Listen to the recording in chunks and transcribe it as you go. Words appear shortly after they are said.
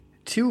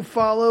to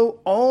follow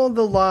all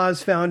the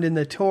laws found in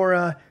the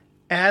Torah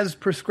as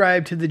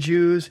prescribed to the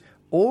Jews,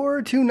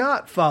 or to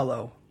not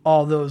follow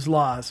all those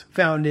laws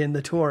found in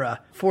the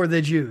Torah for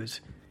the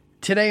Jews.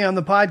 Today on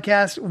the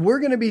podcast, we're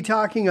going to be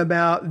talking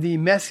about the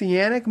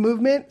Messianic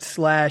movement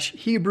 /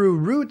 Hebrew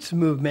roots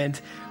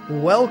movement.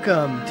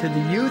 Welcome to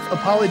the Youth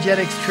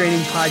Apologetics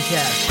Training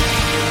Podcast.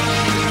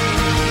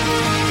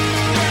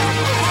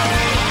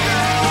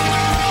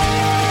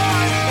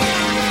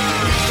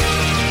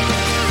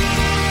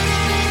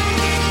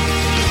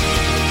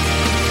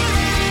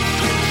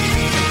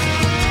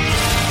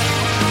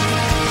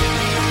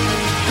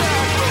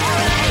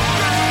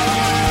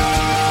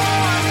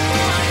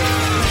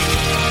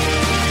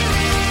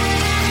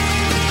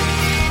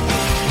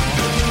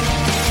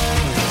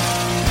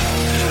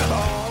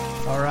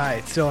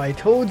 So I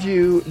told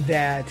you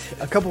that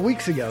a couple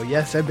weeks ago,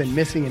 yes, I've been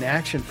missing in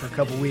action for a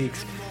couple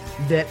weeks,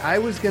 that I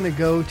was going to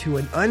go to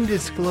an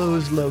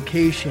undisclosed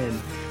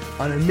location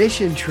on a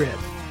mission trip.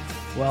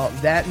 Well,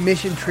 that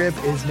mission trip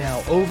is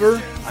now over.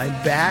 I'm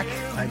back.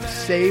 I'm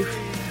safe.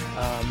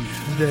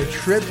 The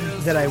trip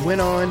that I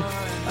went on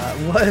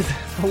was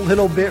a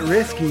little bit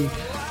risky.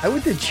 I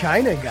went to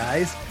China,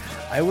 guys.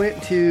 I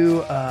went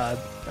to,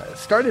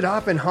 started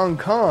off in Hong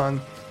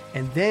Kong,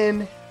 and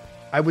then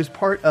I was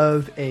part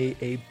of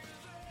a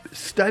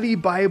study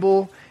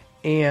Bible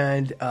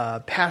and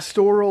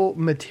pastoral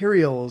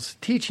materials,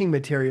 teaching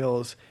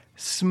materials,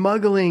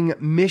 smuggling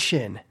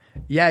mission.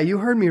 Yeah, you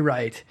heard me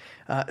right.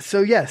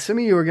 So yeah, some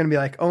of you are going to be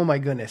like, "Oh my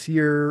goodness,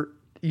 you're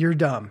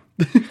dumb."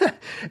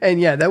 And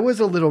yeah, that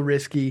was a little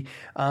risky.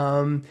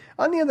 On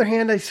the other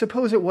hand, I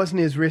suppose it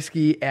wasn't as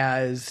risky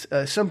as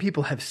some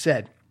people have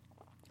said.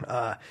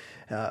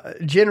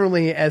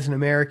 Generally, as an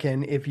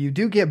American, if you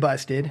do get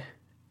busted,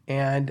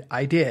 and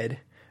I did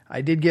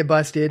get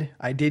busted.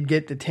 I did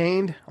get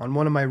detained on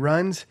one of my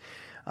runs.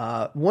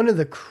 One of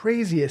the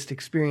craziest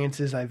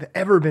experiences I've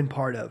ever been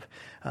part of.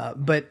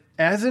 But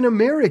as an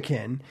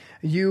American,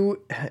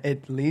 you,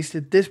 at least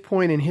at this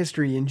point in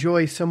history,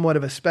 enjoy somewhat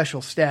of a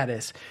special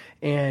status.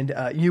 And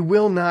you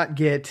will not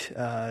get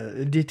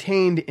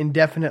detained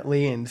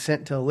indefinitely and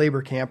sent to a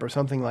labor camp or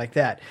something like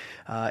that.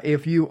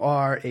 If you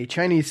are a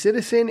Chinese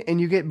citizen and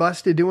you get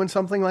busted doing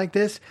something like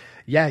this,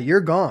 yeah, you're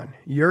gone.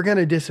 You're going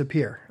to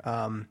disappear.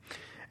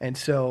 And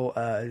so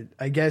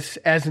I guess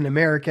as an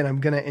American,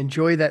 I'm going to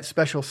enjoy that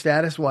special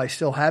status while I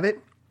still have it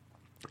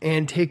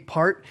and take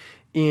part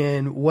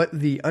in what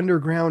the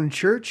underground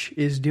church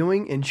is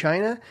doing in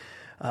China.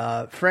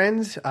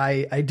 Friends,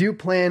 I do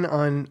plan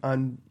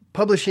on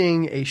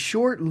publishing a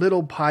short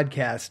little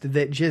podcast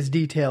that just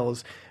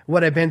details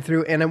what I've been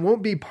through, and it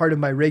won't be part of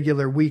my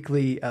regular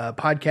weekly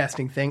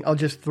podcasting thing. I'll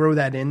just throw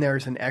that in there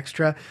as an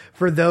extra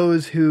for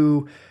those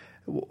who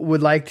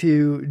would like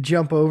to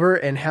jump over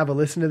and have a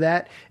listen to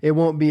that. It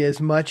won't be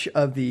as much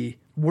of the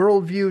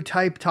worldview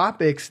type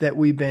topics that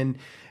we've been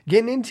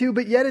getting into,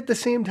 but yet at the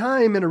same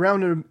time, in a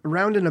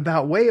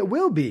roundabout way, it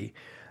will be,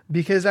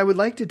 because I would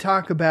like to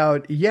talk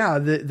about,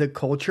 the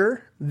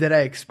culture that I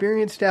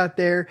experienced out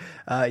there.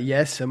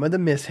 Yes, some of the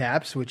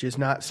mishaps, which is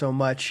not so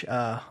much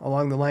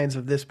along the lines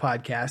of this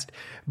podcast,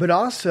 but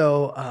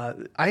also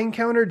I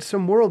encountered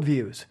some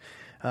worldviews,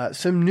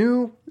 some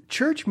new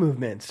church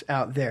movements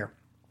out there.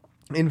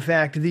 In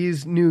fact,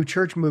 these new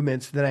church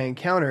movements that I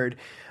encountered,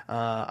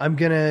 I'm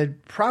going to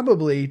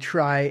probably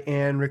try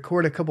and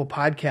record a couple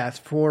podcasts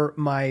for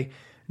my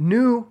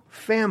new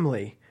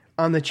family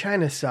on the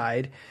China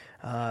side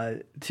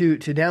to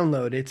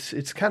download.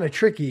 It's kind of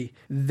tricky.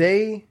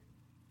 They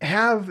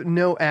have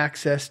no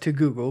access to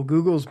Google.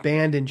 Google's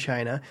banned in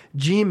China.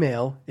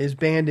 Gmail is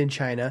banned in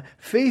China.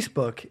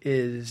 Facebook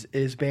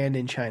is banned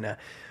in China.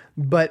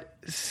 But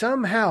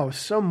somehow,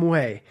 some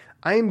way,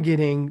 I'm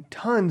getting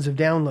tons of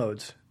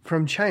downloads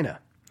from China.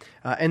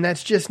 And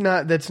that's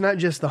not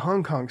just the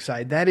Hong Kong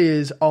side. That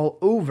is all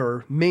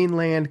over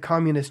mainland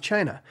communist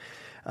China.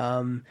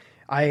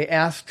 I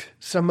asked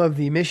some of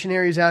the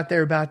missionaries out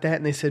there about that,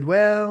 and they said,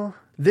 well,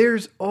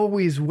 there's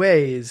always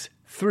ways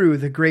through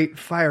the Great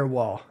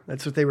Firewall.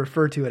 That's what they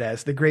refer to it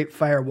as, the Great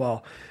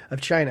Firewall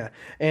of China.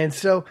 And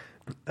so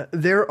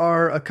there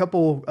are a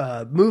couple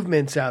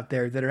movements out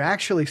there that are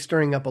actually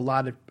stirring up a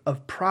lot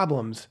of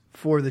problems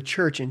for the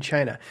church in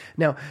China.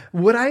 Now,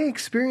 what I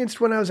experienced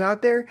when I was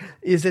out there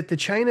is that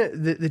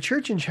the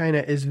church in China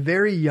is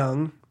very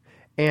young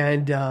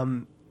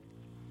and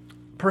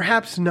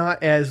perhaps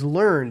not as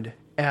learned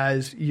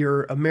as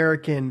your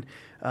American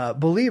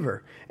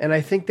believer. And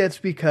I think that's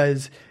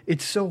because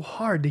it's so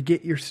hard to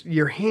get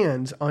your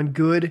hands on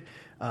good,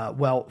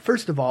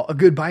 first of all, a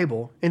good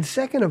Bible. And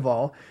second of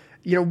all,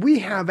 we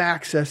have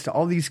access to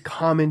all these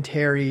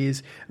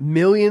commentaries,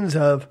 millions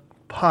of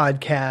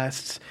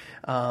podcasts,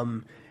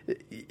 going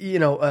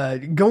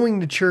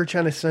to church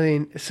on a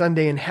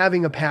Sunday and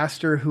having a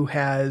pastor who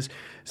has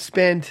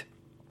spent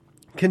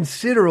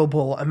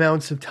considerable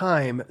amounts of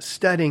time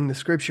studying the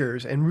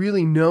scriptures and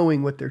really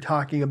knowing what they're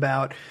talking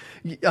about.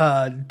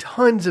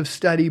 Tons of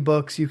study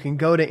books. You can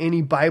go to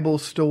any Bible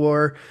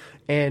store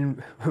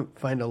and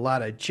find a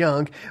lot of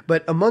junk,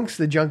 but amongst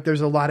the junk,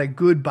 there's a lot of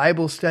good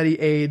Bible study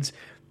aids.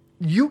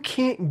 You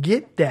can't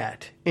get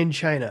that in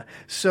China.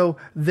 So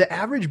the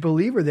average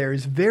believer there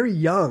is very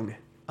young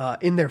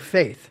in their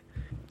faith,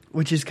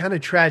 which is kind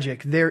of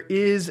tragic. There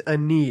is a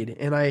need,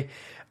 and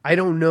I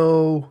don't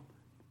know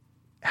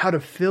how to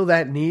fill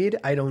that need.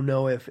 I don't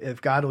know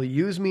if God will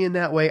use me in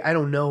that way. I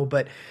don't know.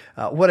 But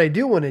what I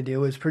do want to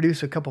do is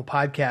produce a couple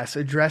podcasts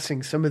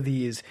addressing some of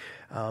these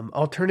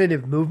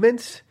alternative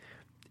movements,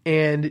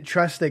 and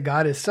trust that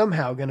God is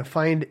somehow going to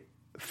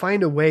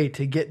find a way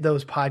to get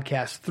those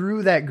podcasts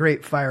through that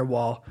great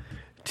firewall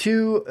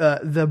to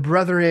the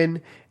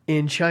brethren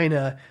in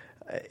China.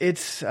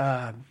 It's,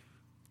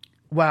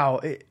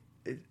 wow.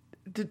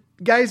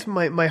 Guys,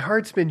 my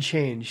heart's been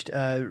changed.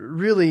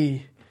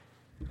 Really,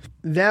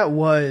 that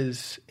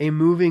was a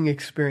moving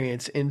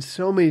experience in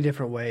so many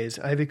different ways.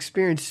 I've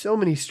experienced so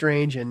many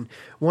strange and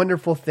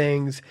wonderful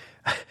things.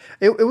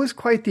 It was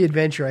quite the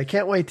adventure. I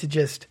can't wait to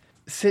just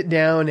sit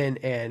down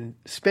and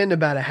spend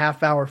about a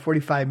half hour,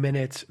 45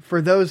 minutes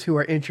for those who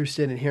are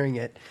interested in hearing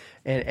it,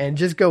 and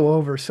just go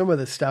over some of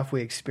the stuff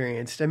we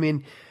experienced. I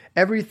mean,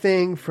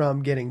 everything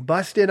from getting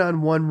busted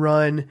on one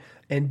run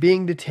and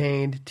being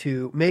detained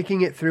to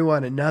making it through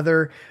on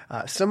another.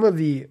 Some of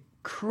the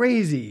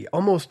crazy,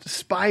 almost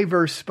spy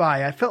versus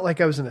spy. I felt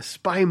like I was in a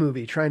spy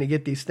movie trying to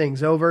get these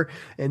things over,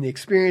 and the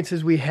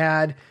experiences we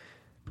had.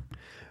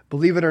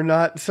 Believe it or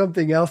not,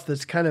 something else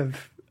that's kind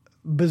of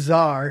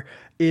bizarre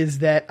is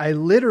that I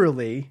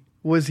literally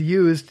was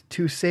used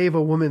to save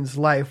a woman's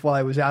life while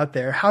I was out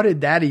there. How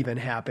did that even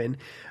happen?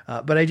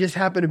 But I just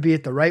happened to be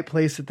at the right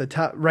place at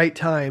the right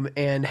time,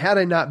 and had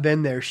I not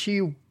been there,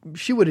 she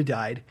would have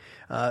died.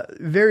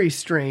 Very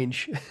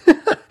strange.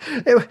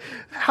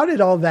 How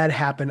did all that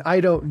happen? I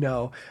don't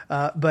know.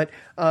 But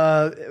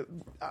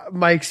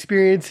my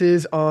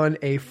experiences on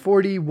a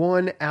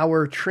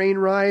 41-hour train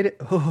ride,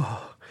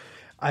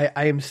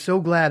 I am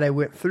so glad I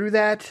went through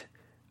that.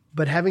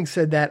 But having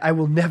said that, I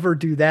will never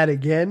do that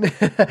again.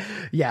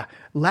 Yeah.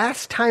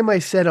 Last time I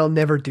said I'll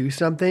never do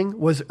something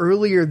was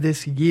earlier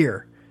this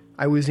year.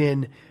 I was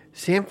in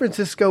San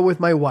Francisco with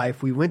my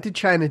wife. We went to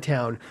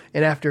Chinatown.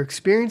 And after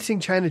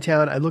experiencing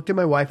Chinatown, I looked at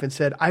my wife and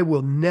said, I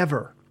will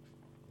never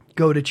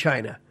go to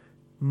China.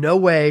 No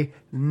way,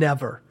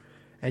 never.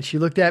 And she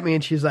looked at me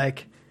and she's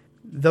like,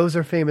 those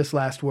are famous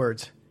last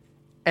words.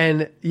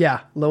 And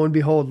yeah, lo and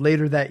behold,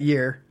 later that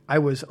year, I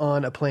was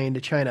on a plane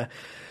to China.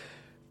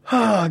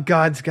 Oh,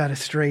 God's got a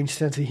strange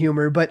sense of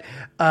humor. But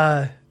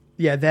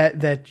yeah,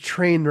 that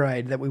train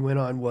ride that we went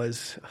on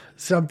was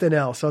something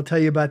else. I'll tell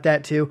you about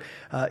that too.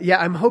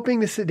 Yeah, I'm hoping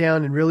to sit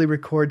down and really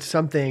record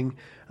something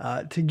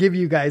to give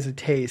you guys a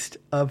taste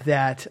of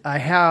that. I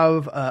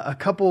have a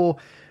couple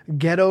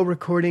ghetto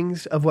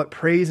recordings of what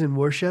praise and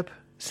worship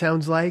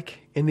sounds like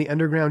in the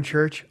underground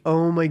church.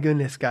 Oh my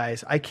goodness,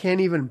 guys. I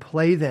can't even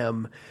play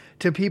them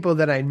to people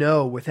that I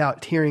know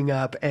without tearing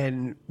up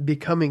and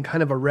becoming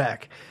kind of a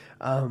wreck.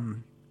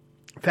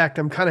 In fact,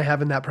 I'm kind of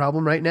having that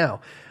problem right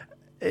now.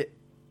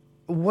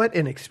 What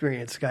an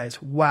experience,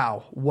 guys.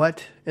 Wow.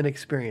 What an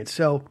experience.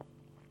 So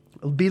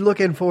I'll be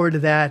looking forward to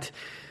that.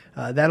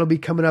 That'll be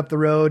coming up the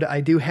road.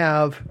 I do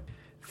have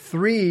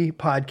 3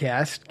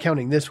 podcasts,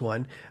 counting this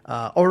one,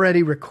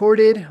 already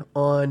recorded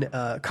on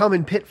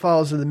common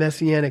pitfalls of the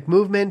Messianic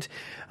movement.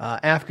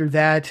 After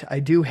that, I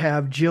do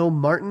have Jill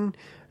Martin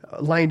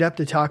lined up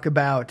to talk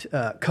about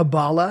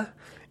Kabbalah.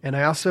 And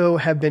I also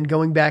have been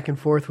going back and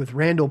forth with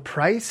Randall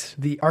Price,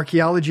 the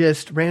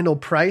archaeologist Randall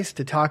Price,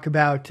 to talk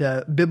about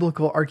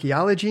biblical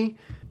archaeology.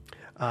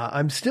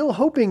 I'm still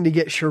hoping to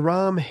get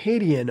Shahram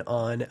Hadian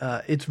on.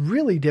 It's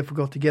really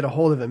difficult to get a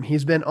hold of him.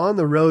 He's been on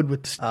the road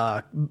with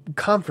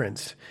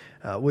conference,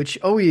 which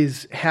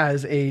always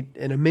has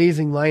an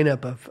amazing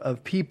lineup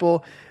of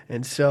people.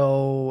 And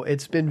so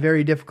it's been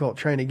very difficult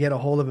trying to get a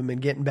hold of him and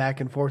getting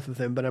back and forth with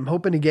him. But I'm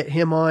hoping to get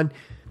him on.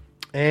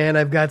 And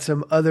I've got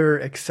some other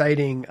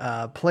exciting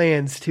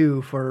plans,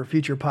 too, for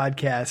future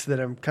podcasts that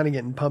I'm kind of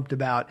getting pumped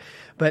about.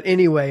 But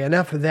anyway,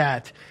 enough of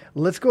that.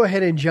 Let's go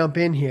ahead and jump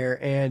in here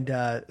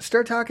and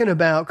start talking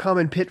about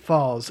common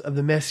pitfalls of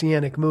the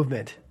Messianic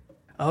movement.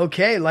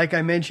 Okay, like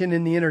I mentioned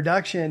in the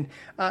introduction,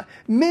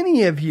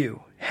 many of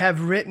you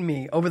have written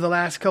me over the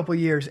last couple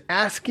years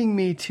asking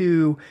me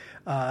to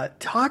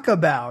talk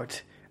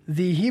about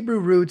the Hebrew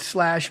roots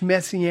 /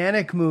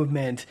 Messianic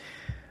movement.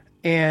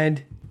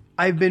 And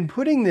I've been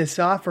putting this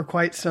off for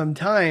quite some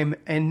time,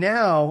 and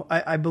now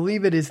I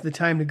believe it is the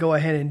time to go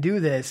ahead and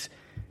do this.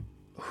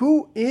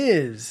 Who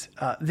is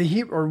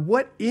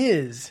what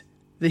is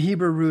the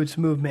Hebrew roots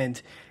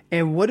movement,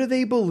 and what do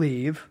they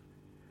believe?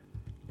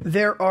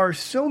 There are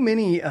so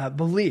many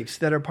beliefs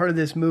that are part of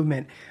this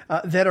movement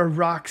that are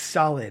rock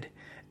solid,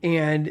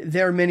 and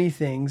there are many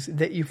things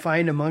that you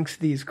find amongst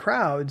these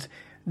crowds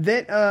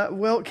that,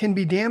 can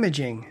be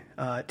damaging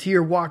to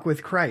your walk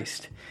with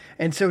Christ.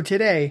 And so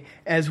today,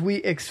 as we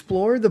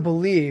explore the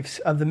beliefs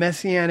of the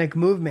Messianic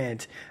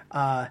movement,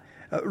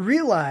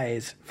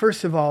 realize,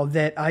 first of all,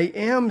 that I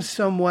am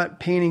somewhat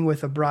painting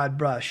with a broad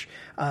brush.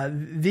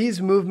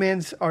 These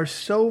movements are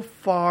so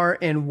far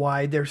and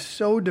wide. They're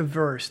so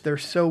diverse. They're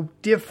so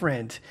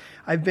different.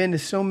 I've been to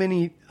so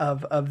many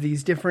of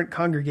these different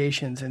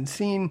congregations and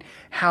seen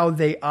how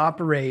they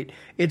operate.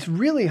 It's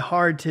really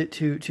hard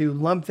to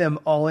lump them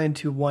all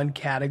into one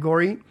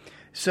category.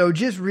 So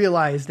just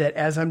realize that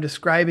as I'm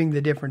describing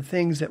the different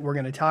things that we're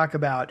going to talk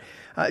about,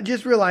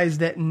 just realize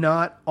that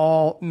not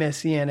all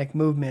messianic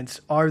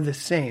movements are the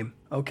same,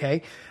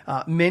 okay?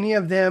 Many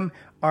of them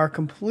are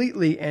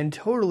completely and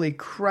totally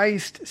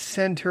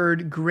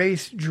Christ-centered,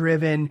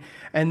 grace-driven,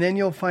 and then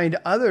you'll find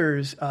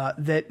others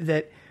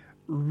that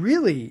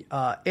really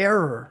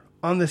err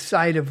on the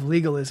side of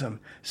legalism.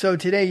 So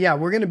today,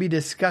 we're going to be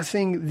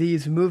discussing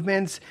these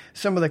movements,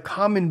 some of the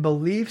common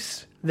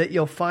beliefs that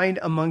you'll find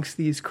amongst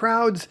these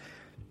crowds.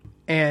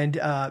 And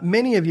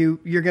many of you,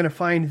 you're going to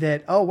find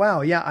that, oh,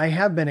 wow, I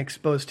have been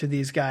exposed to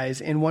these guys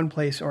in one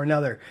place or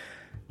another.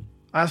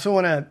 I also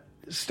want to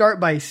start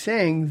by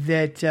saying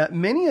that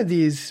many of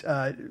these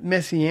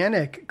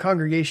messianic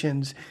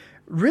congregations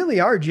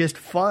really are just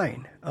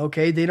fine,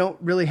 okay? They don't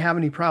really have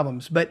any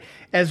problems. But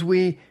as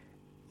we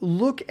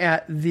look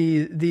at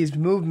these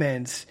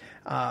movements,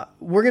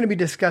 we're going to be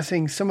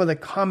discussing some of the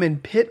common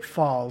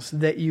pitfalls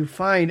that you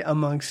find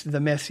amongst the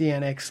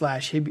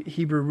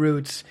Messianic/Hebrew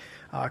roots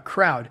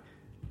crowd.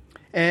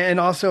 And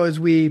also, as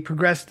we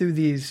progress through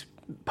these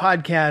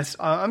podcasts,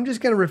 I'm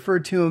just going to refer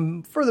to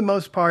them, for the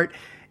most part,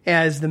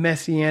 as the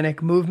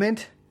Messianic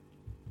movement.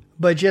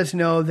 But just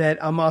know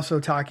that I'm also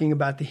talking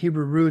about the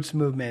Hebrew roots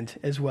movement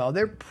as well.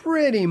 They're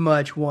pretty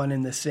much one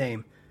and the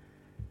same.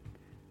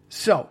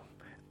 So,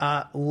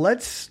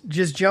 let's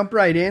just jump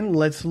right in.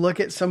 Let's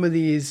look at some of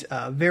these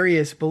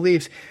various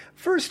beliefs.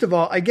 First of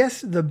all, I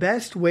guess the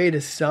best way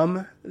to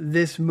sum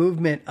this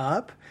movement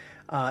up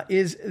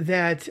is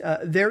that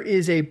there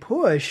is a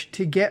push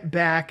to get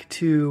back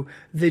to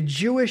the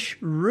Jewish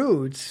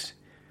roots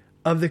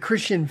of the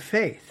Christian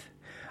faith.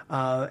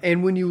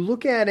 And when you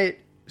look at it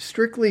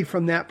strictly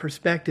from that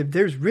perspective,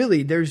 there's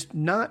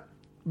not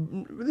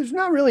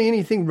really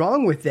anything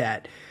wrong with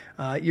that.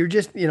 You're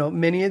just,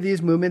 many of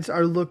these movements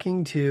are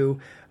looking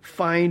to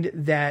find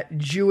that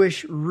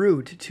Jewish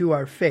root to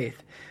our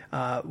faith.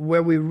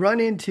 Where we run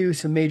into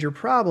some major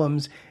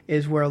problems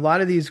is where a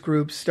lot of these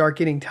groups start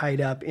getting tied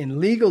up in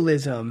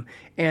legalism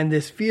and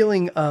this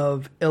feeling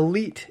of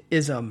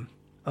elitism,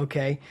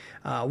 okay?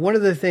 One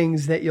of the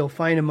things that you'll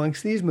find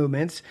amongst these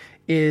movements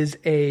is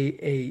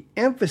a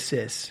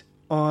emphasis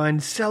on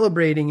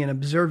celebrating and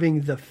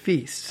observing the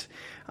feasts.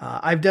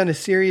 I've done a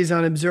series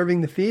on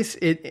observing the feasts.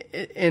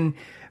 And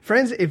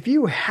friends, if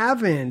you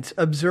haven't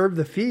observed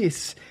the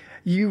feasts,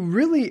 you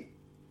really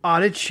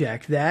ought to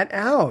check that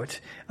out.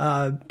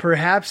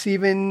 Perhaps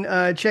even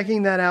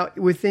checking that out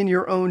within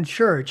your own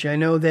church. I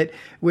know that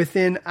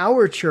within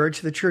our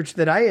church, the church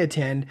that I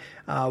attend,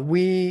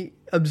 we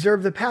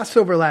observed the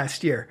Passover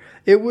last year.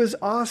 It was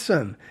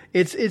awesome.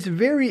 It's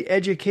very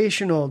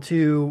educational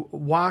to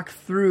walk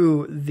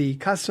through the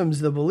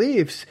customs, the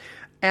beliefs,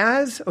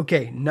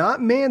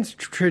 not man's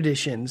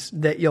traditions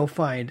that you'll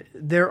find.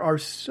 There are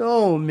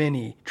so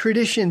many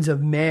traditions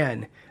of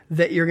man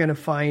that you're going to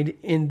find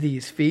in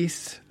these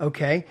feasts,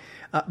 okay?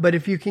 But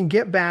if you can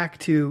get back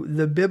to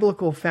the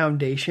biblical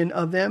foundation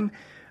of them,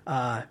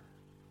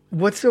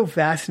 what's so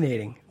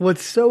fascinating,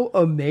 what's so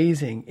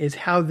amazing is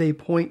how they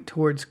point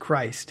towards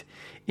Christ.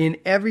 In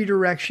every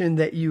direction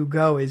that you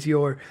go as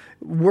you're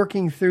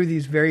working through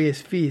these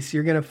various feasts,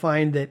 you're going to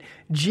find that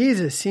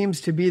Jesus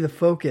seems to be the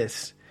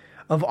focus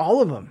of all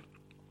of them.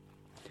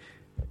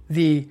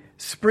 The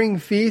spring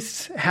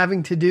feasts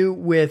having to do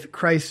with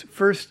Christ's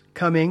first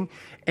coming,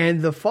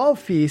 and the fall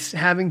feasts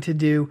having to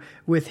do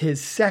with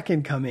his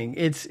second coming.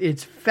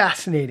 It's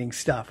fascinating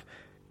stuff.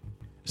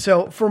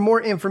 So for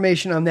more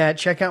information on that,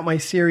 check out my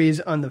series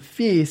on the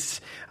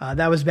feasts.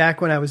 That was back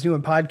when I was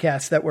doing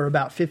podcasts that were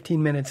about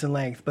 15 minutes in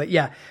length. But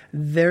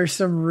there's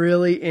some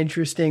really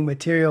interesting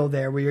material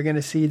there where you're going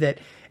to see that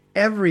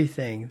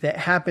everything that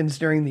happens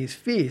during these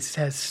feasts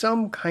has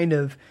some kind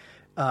of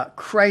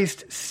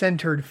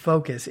Christ-centered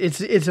focus.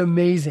 It's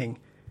amazing.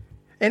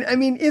 And I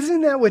mean,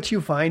 isn't that what you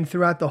find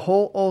throughout the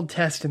whole Old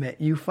Testament?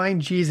 You find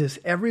Jesus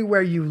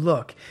everywhere you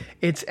look.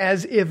 It's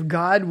as if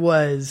God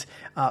was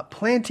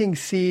planting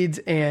seeds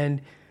and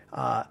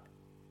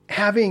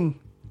having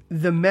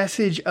the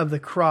message of the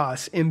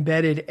cross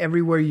embedded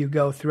everywhere you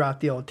go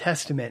throughout the Old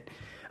Testament.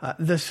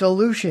 The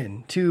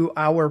solution to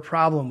our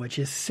problem, which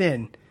is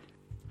sin.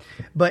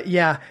 But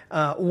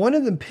one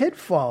of the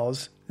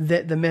pitfalls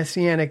that the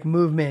Messianic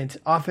movement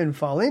often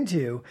fall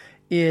into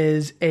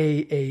is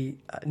a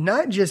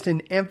not just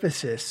an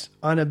emphasis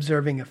on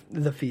observing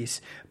the feasts,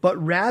 but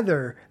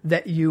rather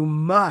that you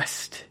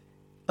must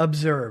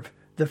observe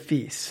the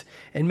feasts.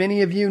 And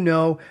many of you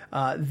know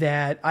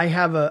that I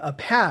have a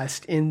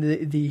past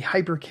in the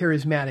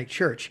hyper-charismatic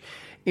church,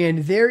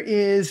 and there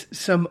is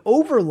some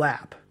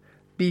overlap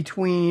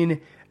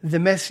between the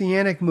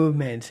Messianic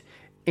movement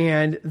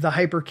and the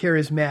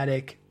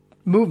hyper-charismatic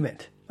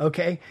movement,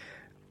 okay?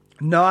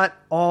 not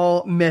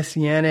all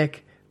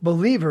Messianic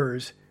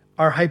believers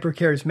are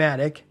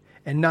hypercharismatic,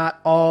 and not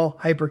all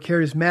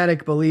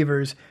hypercharismatic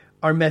believers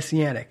are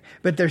Messianic.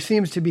 But there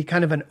seems to be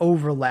kind of an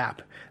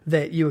overlap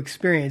that you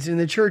experience. In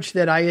the church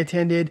that I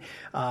attended,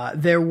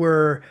 there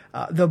were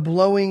the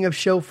blowing of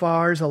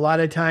shofars a lot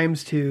of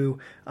times to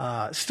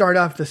start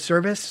off the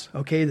service.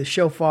 Okay, the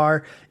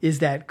shofar is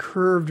that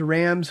curved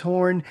ram's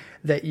horn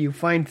that you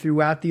find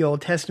throughout the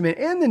Old Testament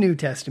and the New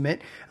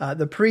Testament.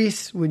 The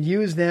priests would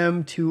use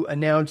them to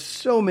announce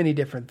so many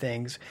different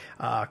things.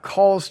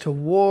 Calls to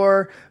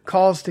war,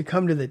 calls to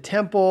come to the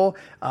temple,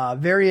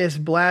 various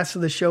blasts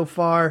of the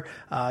shofar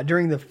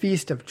during the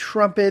Feast of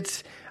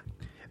Trumpets.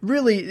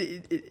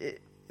 Really,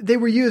 they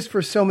were used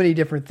for so many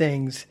different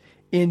things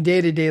in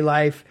day-to-day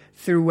life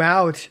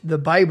throughout the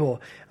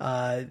Bible.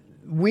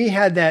 We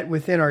had that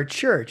within our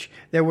church.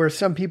 There were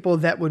some people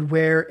that would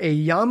wear a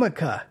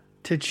yarmulke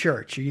to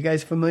church. Are you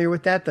guys familiar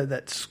with that?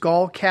 That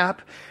skull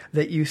cap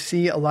that you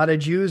see a lot of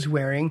Jews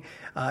wearing.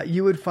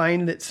 You would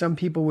find that some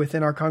people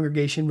within our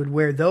congregation would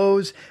wear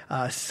those.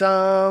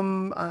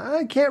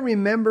 I can't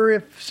remember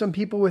if some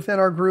people within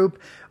our group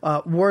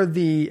wore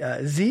the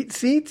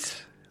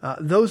tzitzit.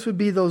 Those would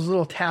be those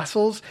little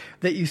tassels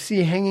that you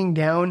see hanging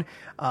down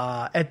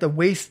at the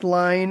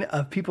waistline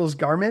of people's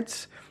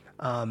garments.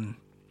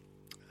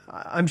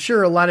 I'm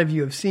sure a lot of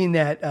you have seen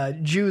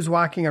that. Jews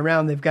walking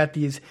around, they've got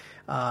these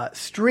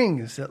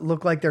strings that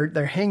look like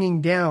they're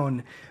hanging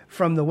down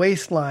from the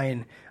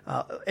waistline,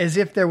 as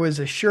if there was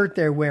a shirt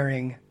they're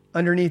wearing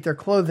underneath their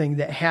clothing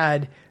that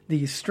had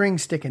these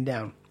strings sticking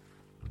down.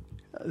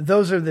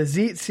 Those are the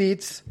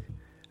tzitzits.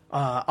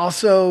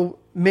 Also,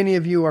 many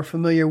of you are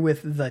familiar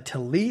with the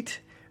tallit.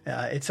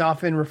 It's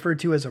often referred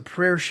to as a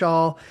prayer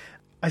shawl.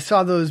 I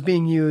saw those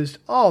being used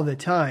all the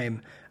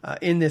time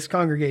in this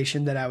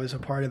congregation that I was a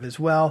part of as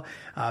well.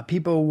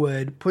 People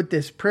would put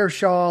this prayer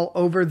shawl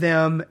over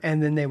them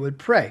and then they would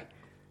pray.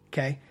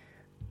 Okay.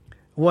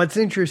 What's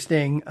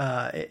interesting,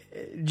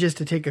 just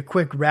to take a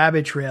quick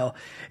rabbit trail,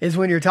 is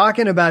when you're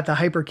talking about the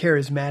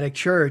hypercharismatic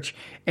church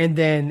and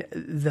then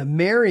the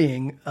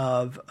marrying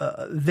of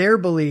their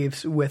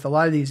beliefs with a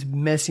lot of these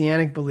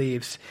messianic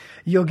beliefs,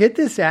 you'll get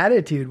this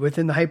attitude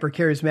within the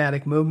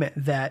hypercharismatic movement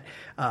that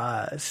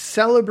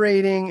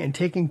celebrating and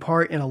taking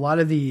part in a lot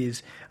of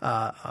these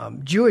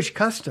Jewish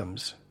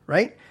customs,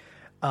 right,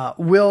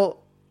 will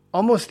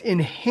almost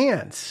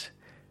enhance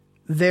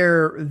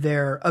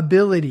their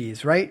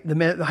abilities, right? The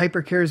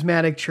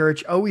hypercharismatic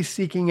church always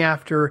seeking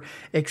after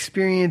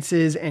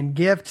experiences and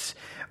gifts.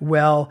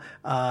 Well,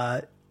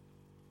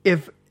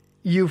 if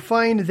you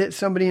find that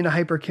somebody in a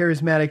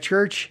hypercharismatic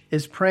church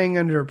is praying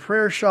under a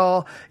prayer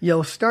shawl,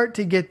 you'll start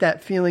to get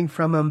that feeling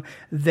from them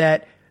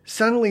that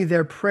suddenly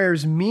their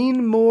prayers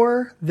mean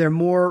more, they're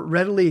more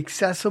readily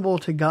accessible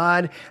to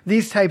God.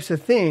 These types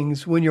of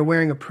things, when you're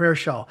wearing a prayer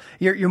shawl,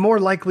 you're more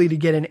likely to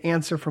get an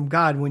answer from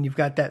God when you've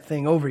got that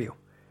thing over you.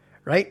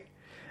 Right?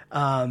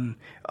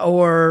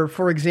 Or,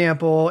 for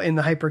example, in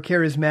the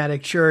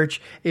hypercharismatic church,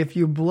 if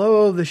you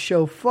blow the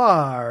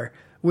shofar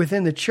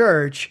within the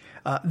church,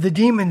 the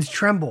demons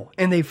tremble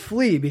and they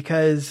flee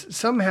because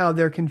somehow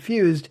they're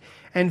confused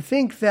and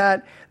think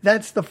that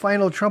that's the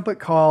final trumpet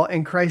call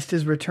and Christ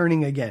is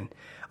returning again.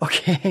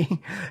 Okay?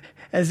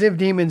 As if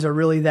demons are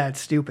really that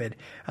stupid.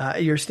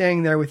 You're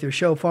standing there with your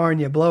shofar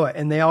and you blow it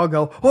and they all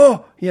go,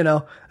 oh,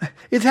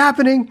 it's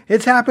happening.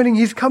 It's happening.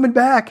 He's coming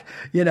back.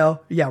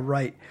 Yeah,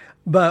 right.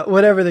 But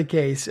whatever the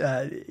case,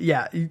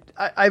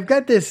 I've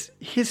got this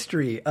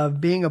history of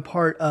being a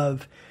part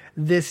of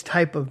this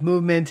type of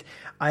movement.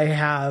 I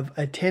have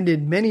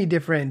attended many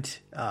different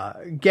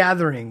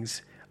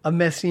gatherings of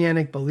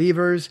Messianic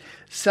believers,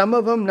 some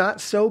of them not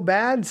so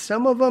bad,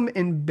 some of them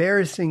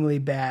embarrassingly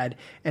bad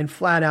and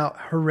flat out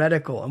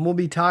heretical. And we'll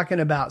be talking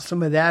about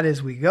some of that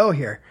as we go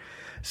here.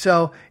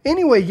 So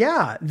anyway,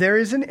 there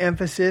is an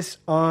emphasis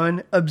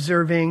on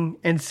observing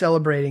and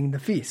celebrating the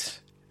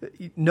feasts.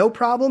 No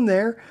problem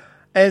there,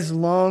 as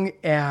long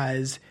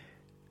as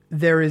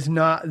there is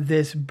not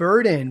this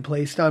burden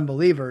placed on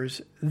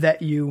believers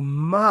that you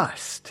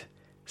must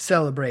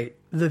celebrate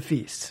the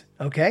feasts,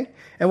 okay?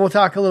 And we'll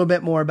talk a little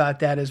bit more about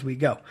that as we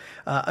go.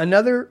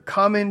 Another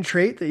common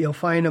trait that you'll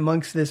find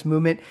amongst this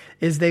movement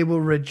is they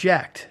will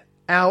reject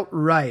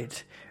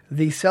outright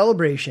the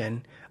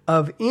celebration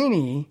of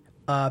any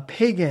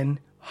pagan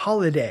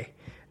holiday.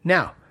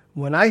 Now,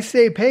 when I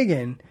say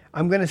pagan,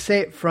 I'm going to say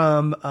it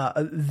from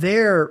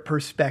their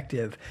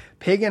perspective.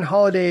 Pagan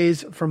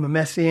holidays from a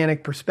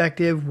Messianic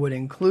perspective would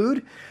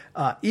include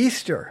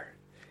Easter,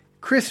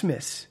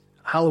 Christmas,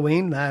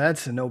 Halloween.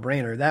 That's a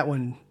no-brainer. That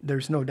one,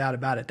 there's no doubt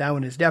about it. That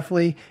one is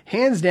definitely,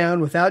 hands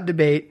down, without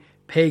debate,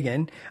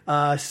 pagan.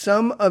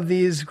 Some of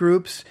these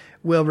groups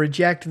will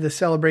reject the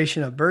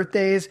celebration of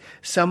birthdays.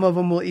 Some of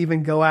them will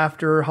even go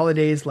after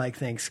holidays like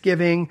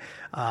Thanksgiving,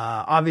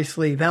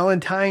 obviously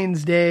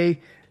Valentine's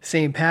Day,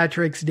 St.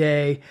 Patrick's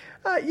Day,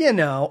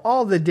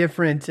 all the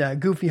different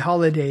goofy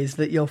holidays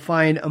that you'll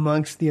find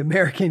amongst the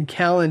American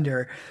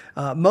calendar.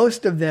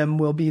 Most of them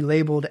will be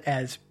labeled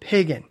as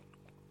pagan.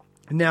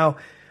 Now,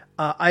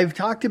 I've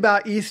talked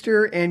about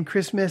Easter and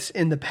Christmas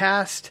in the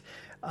past.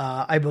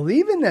 I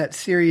believe in that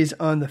series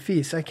on the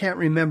feast. I can't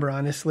remember,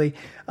 honestly.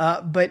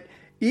 But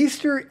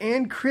Easter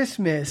and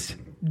Christmas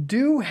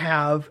do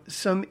have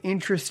some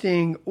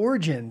interesting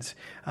origins.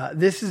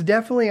 This is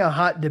definitely a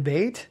hot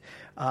debate.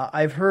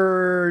 I've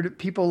heard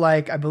people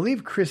like, I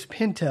believe Chris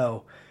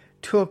Pinto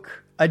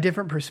took a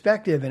different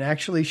perspective and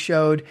actually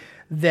showed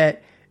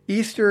that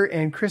Easter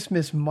and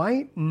Christmas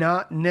might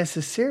not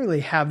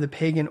necessarily have the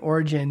pagan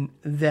origin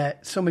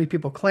that so many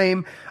people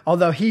claim,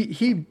 although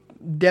he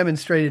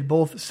demonstrated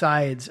both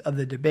sides of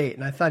the debate,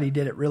 and I thought he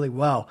did it really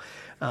well.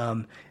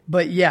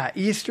 But yeah,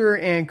 Easter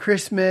and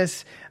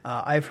Christmas,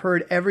 I've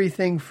heard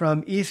everything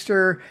from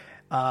Easter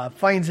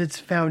finds its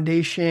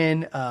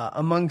foundation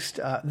amongst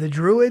the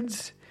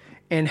Druids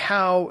and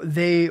how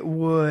they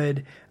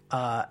would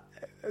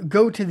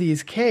go to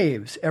these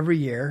caves every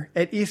year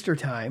at Easter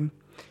time,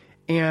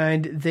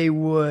 and they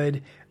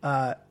would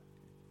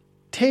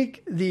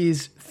take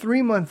these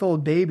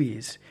 3-month-old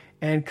babies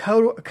and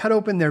cut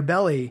open their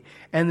belly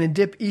and then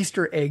dip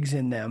Easter eggs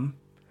in them.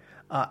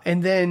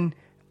 And then,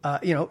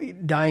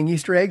 dying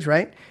Easter eggs,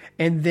 right?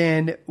 And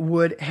then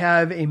would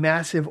have a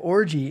massive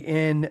orgy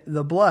in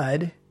the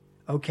blood,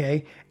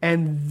 okay?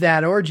 And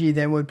that orgy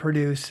then would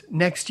produce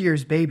next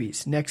year's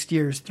babies, next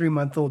year's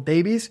 3-month-old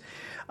babies.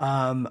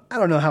 I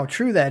don't know how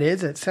true that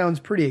is. It sounds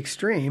pretty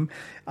extreme.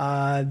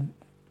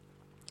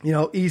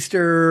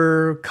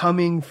 Easter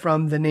coming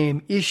from the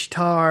name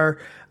Ishtar,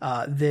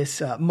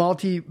 this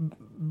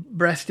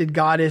multi-breasted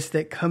goddess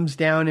that comes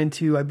down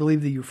into, I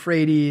believe, the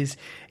Euphrates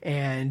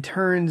and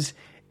turns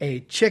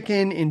a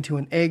chicken into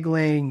an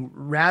egg-laying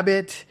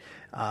rabbit.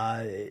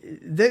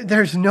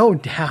 There's no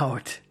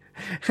doubt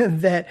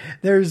that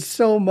there's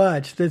so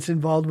much that's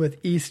involved with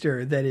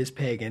Easter that is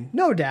pagan.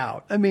 No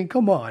doubt. I mean,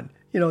 come on.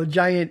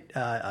 Giant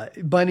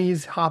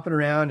bunnies hopping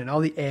around and all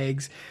the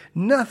eggs.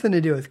 Nothing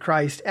to do with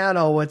Christ at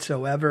all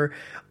whatsoever.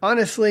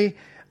 Honestly,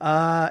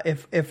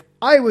 if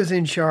I was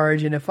in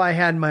charge and if I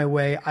had my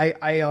way,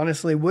 I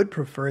honestly would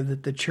prefer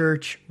that the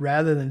church,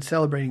 rather than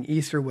celebrating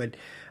Easter, would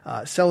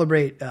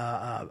celebrate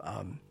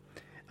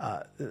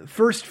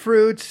first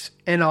fruits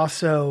and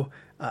also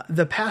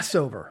the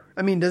Passover.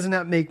 I mean, doesn't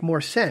that make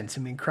more sense?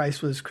 I mean,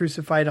 Christ was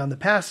crucified on the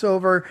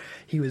Passover.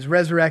 He was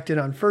resurrected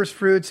on first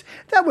fruits.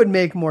 That would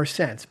make more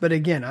sense. But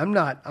again, I'm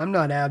not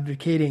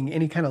advocating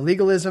any kind of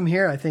legalism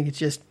here. I think it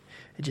just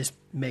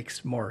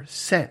makes more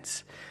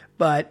sense.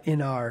 But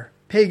in our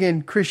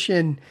pagan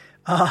Christian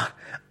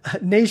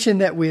nation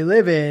that we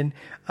live in,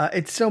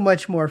 it's so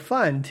much more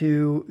fun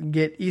to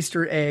get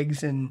Easter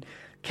eggs and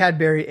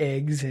Cadbury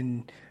eggs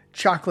and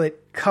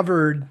chocolate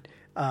covered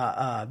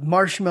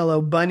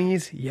marshmallow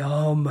bunnies.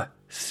 Yum.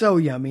 So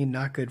yummy.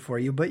 Not good for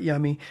you, but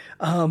yummy.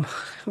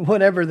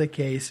 Whatever the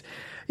case,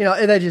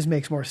 that just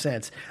makes more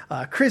sense.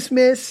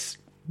 Christmas,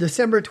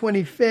 December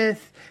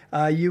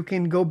 25th, you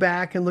can go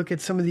back and look at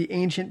some of the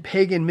ancient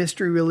pagan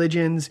mystery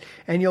religions,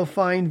 and you'll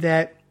find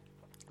that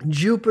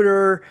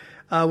Jupiter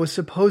was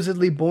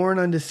supposedly born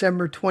on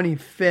December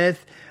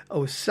 25th.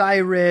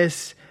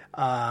 Osiris,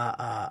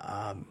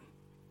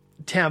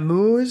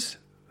 Tammuz,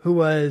 who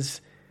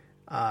was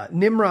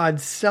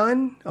Nimrod's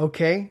son.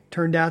 Okay,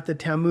 turned out that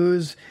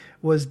Tammuz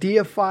was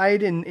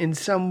deified in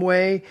some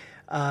way.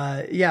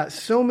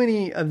 So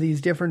many of these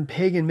different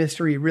pagan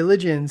mystery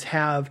religions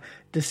have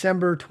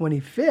December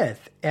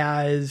 25th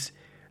as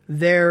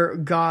their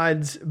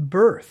god's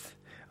birth.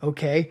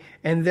 Okay,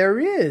 and there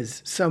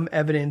is some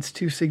evidence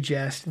to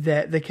suggest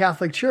that the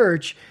Catholic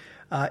Church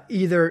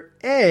either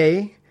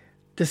A,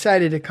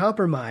 decided to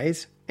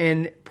compromise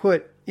and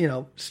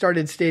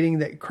started stating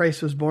that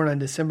Christ was born on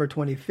December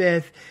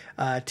 25th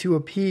to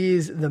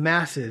appease the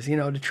masses,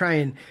 to try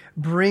and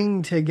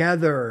bring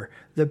together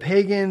the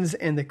pagans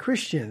and the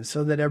Christians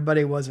so that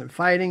everybody wasn't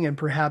fighting, and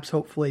perhaps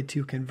hopefully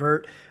to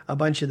convert a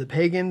bunch of the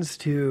pagans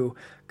to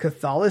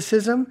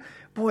Catholicism.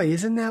 Boy,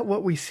 isn't that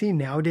what we see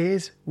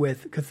nowadays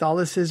with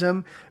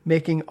Catholicism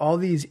making all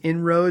these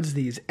inroads,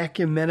 these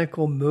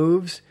ecumenical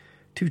moves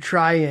to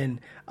try and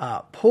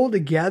pull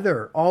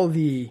together all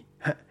the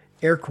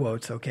air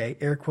quotes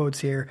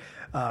here,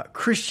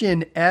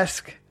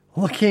 Christian-esque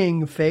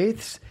looking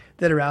faiths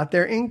that are out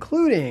there,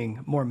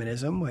 including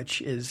Mormonism,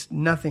 which is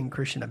nothing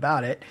Christian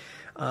about it.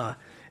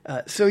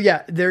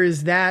 There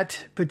is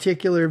that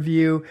particular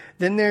view.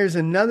 Then there's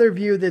another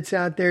view that's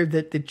out there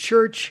that the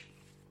church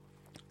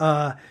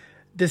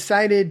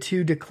decided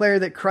to declare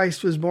that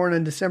Christ was born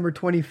on December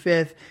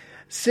 25th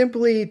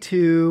simply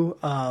to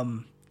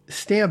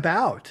stamp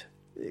out,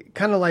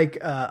 kind of like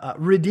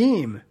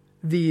redeem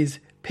these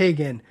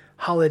pagan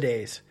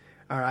holidays.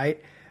 All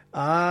right.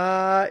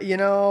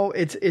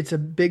 It's a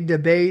big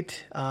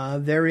debate.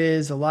 There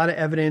is a lot of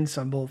evidence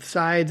on both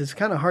sides. It's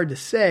kind of hard to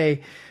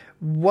say.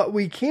 What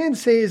we can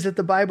say is that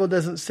the Bible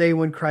doesn't say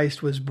when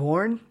Christ was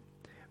born.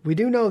 We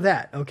do know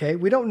that, okay?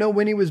 We don't know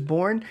when he was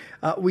born.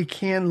 We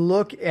can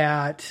look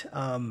at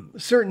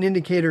certain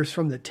indicators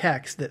from the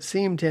text that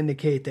seem to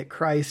indicate that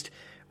Christ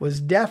was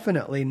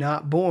definitely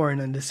not born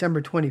on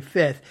December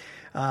 25th.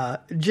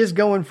 Just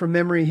going from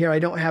memory here, I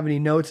don't have any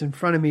notes in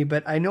front of me,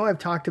 but I know I've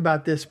talked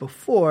about this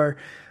before.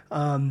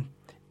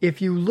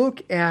 If you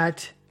look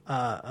at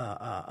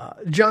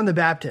John the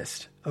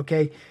Baptist,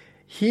 okay,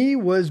 he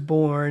was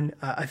born,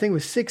 I think it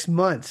was 6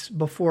 months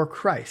before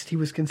Christ. He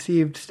was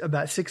conceived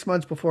about 6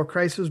 months before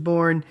Christ was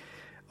born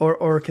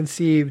or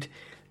conceived.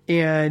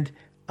 And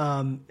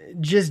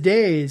just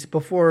days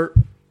before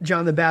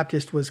John the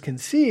Baptist was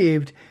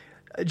conceived,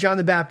 John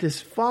the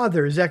Baptist's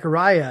father,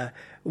 Zechariah,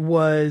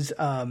 was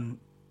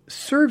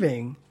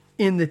serving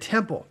in the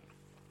temple,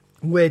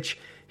 which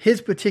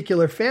his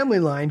particular family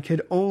line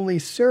could only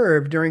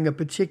serve during a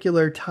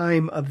particular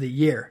time of the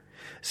year.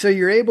 So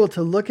you're able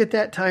to look at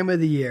that time of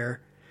the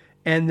year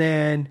and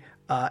then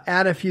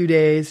add a few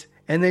days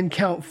and then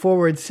count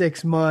forward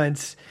 6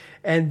 months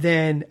and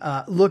then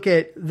look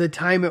at the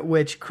time at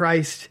which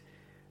Christ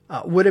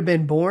would have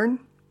been born.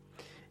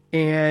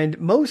 And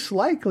most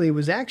likely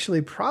was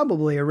actually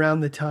probably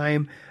around the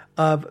time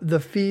of the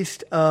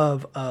Feast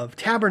of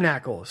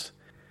Tabernacles.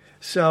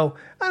 So,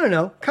 I don't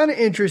know, kind of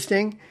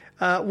interesting.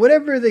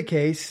 Whatever the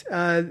case,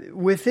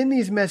 within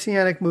these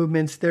Messianic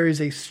movements, there is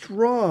a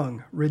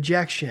strong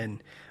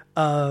rejection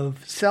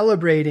of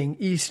celebrating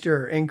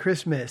Easter and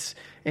Christmas.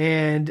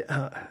 And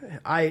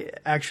I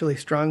actually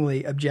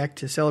strongly object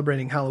to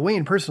celebrating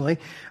Halloween personally.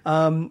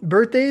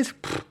 Birthdays,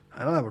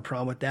 I don't have a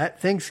problem with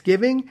that.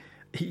 Thanksgiving,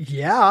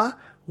 yeah,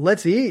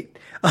 let's eat.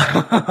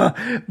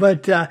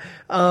 But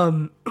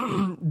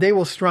they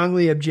will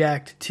strongly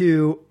object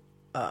to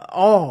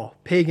all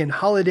pagan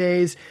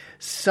holidays.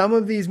 Some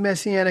of these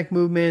Messianic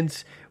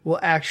movements will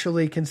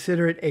actually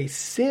consider it a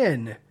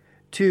sin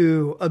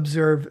to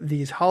observe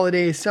these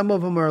holidays. Some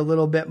of them are a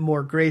little bit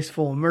more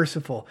graceful and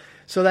merciful.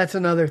 So that's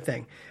another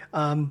thing.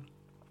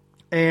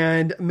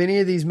 And many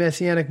of these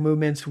Messianic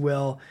movements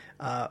will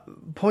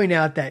point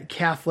out that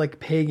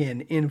Catholic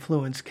pagan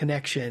influence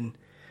connection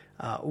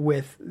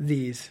with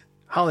these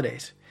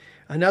holidays.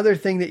 Another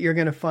thing that you're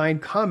going to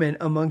find common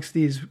amongst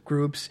these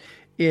groups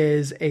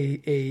is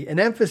an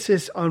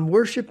emphasis on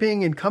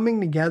worshiping and coming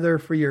together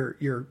for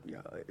your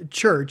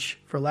church,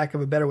 for lack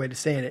of a better way to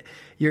say it,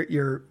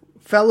 your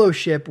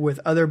fellowship with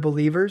other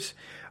believers.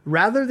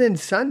 Rather than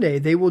Sunday,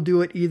 they will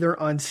do it either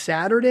on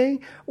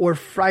Saturday or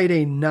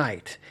Friday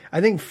night.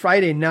 I think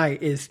Friday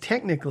night is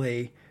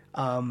technically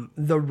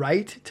the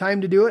right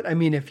time to do it. I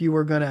mean, if you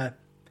were gonna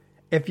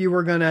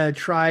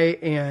try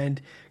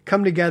and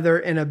come together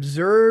and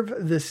observe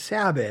the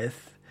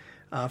Sabbath,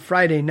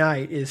 Friday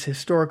night is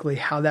historically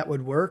how that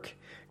would work,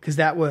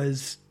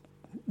 because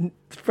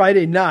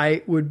Friday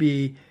night would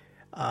be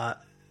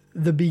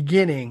the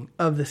beginning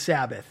of the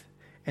Sabbath,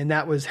 and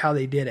that was how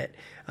they did it.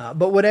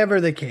 But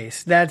whatever the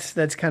case,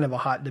 that's kind of a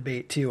hot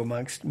debate too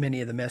amongst many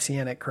of the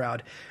Messianic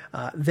crowd.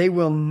 They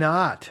will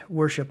not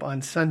worship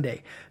on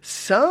Sunday.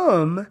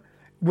 Some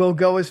will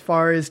go as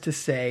far as to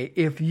say,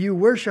 if you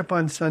worship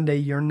on Sunday,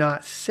 you're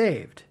not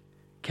saved.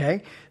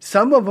 Okay?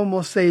 Some of them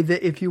will say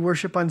that if you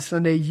worship on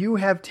Sunday, you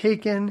have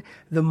taken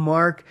the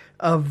mark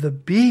of the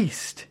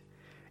beast.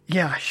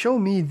 Yeah, show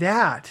me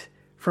that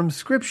from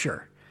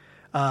Scripture.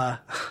 I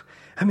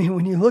mean,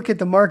 when you look at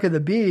the mark of the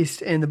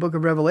beast in the book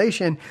of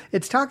Revelation,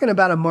 it's talking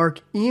about a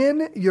mark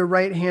in your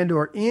right hand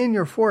or in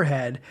your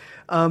forehead.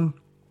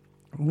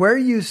 Where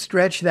you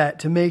stretch that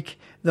to make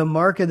the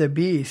mark of the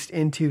beast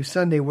into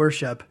Sunday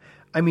worship,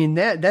 I mean,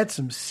 that's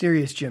some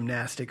serious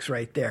gymnastics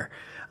right there.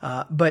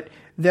 But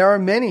there are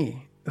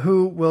many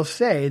who will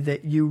say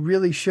that you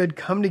really should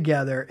come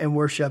together and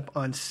worship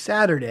on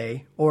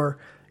Saturday or,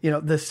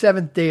 the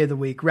seventh day of the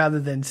week rather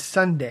than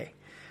Sunday.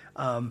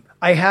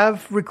 I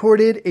have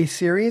recorded a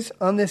series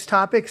on this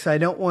topic, so I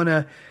don't want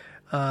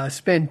to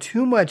spend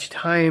too much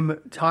time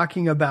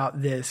talking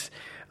about this.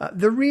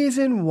 The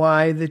reason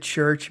why the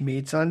church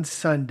meets on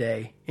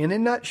Sunday, in a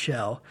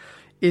nutshell,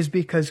 is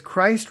because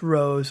Christ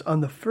rose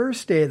on the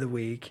first day of the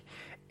week,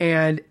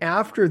 and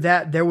after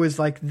that, there was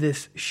like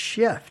this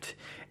shift,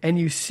 and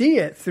you see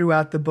it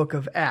throughout the book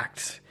of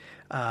Acts.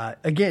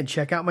 Again,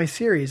 check out my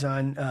series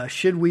on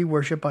should we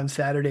worship on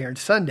Saturday or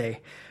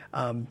Sunday,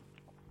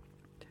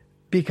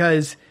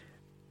 because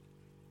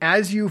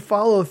as you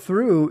follow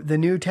through the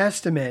New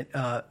Testament,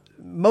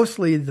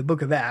 mostly the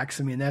book of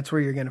Acts, I mean, that's where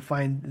you're going to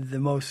find the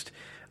most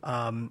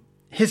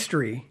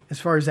history as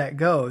far as that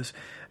goes.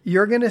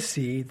 You're going to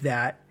see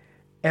that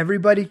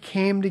everybody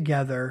came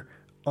together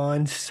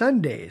on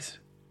Sundays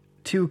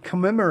to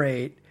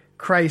commemorate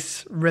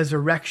Christ's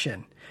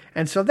resurrection.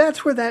 And so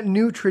that's where that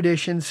new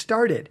tradition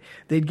started.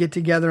 They'd get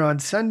together on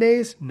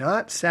Sundays,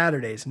 not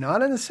Saturdays,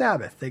 not on the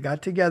Sabbath. They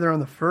got together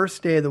on the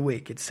first day of the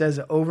week. It says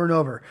it over and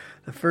over,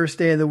 the first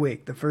day of the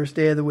week, the first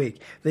day of the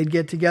week. They'd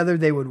get together,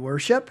 they would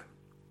worship,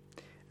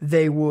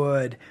 they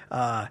would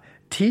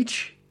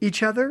teach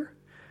each other,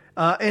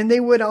 and they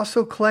would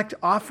also collect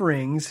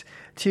offerings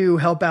to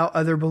help out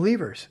other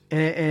believers.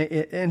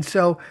 And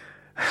so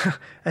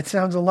that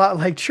sounds a lot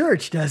like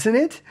church, doesn't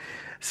it?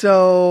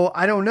 So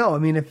I don't know. I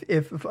mean,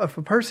 if a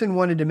person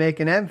wanted to make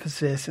an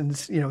emphasis and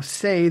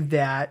say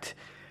that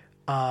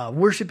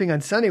worshiping on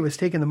Sunday was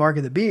taking the mark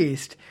of the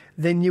beast,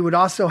 then you would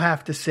also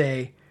have to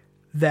say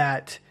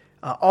that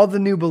all the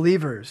new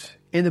believers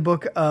in the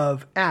book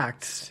of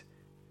Acts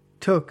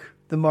took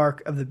the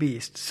mark of the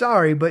beast.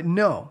 Sorry, but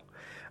no.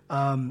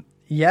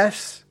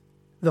 Yes,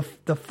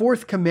 the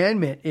fourth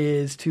commandment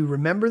is to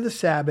remember the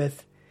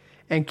Sabbath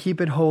and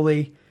keep it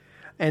holy.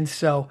 And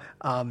so,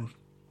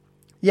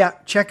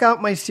 check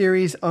out my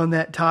series on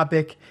that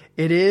topic.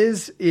 It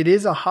is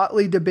a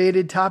hotly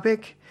debated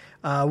topic.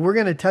 We're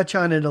going to touch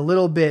on it a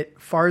little bit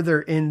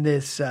farther in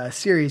this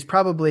series,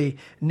 probably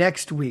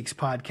next week's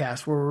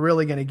podcast, where we're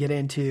really going to get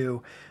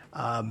into,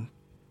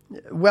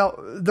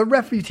 the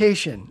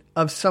refutation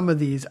of some of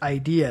these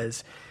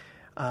ideas.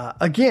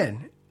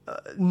 Again,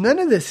 none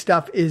of this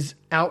stuff is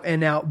out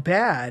and out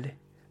bad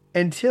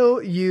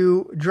until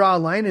you draw a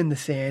line in the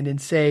sand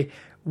and say,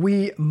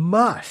 we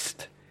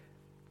must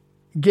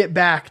get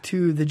back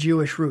to the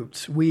Jewish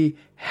roots. We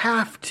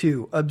have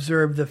to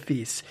observe the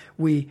feasts.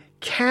 We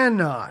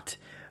cannot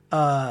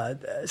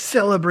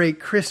celebrate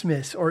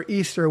Christmas or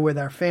Easter with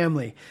our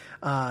family.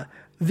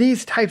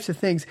 These types of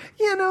things,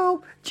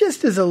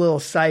 just as a little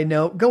side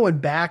note, going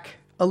back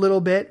a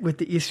little bit with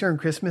the Easter and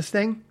Christmas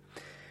thing.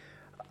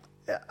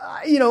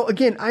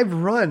 Again, I've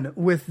run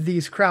with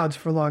these crowds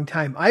for a long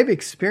time. I've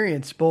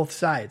experienced both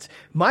sides.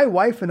 My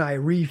wife and I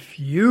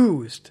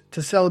refused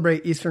to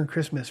celebrate Easter and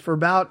Christmas for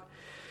about,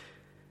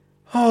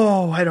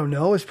 I don't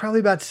know, it's probably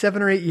about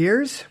 7 or 8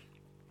 years.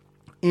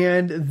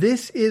 And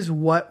this is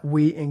what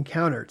we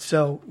encountered.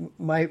 So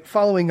my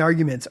following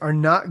arguments are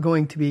not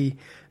going to be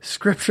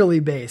scripturally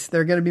based.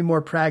 They're going to be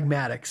more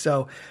pragmatic.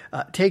 So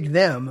take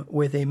them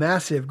with a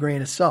massive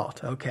grain of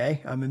salt.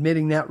 Okay. I'm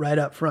admitting that right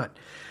up front.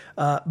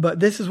 But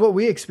this is what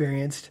we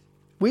experienced.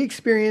 We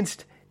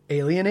experienced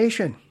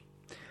alienation,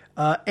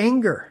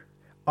 anger.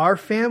 Our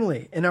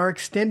family and our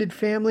extended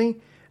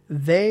family,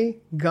 they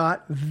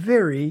got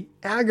very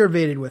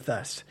aggravated with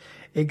us.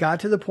 It got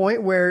to the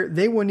point where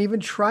they wouldn't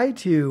even try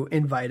to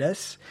invite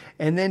us.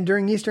 And then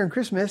during Easter and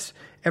Christmas,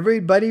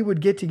 everybody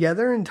would get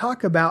together and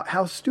talk about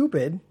how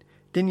stupid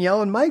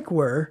Danielle and Mike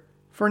were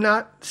for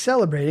not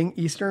celebrating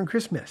Easter and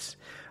Christmas.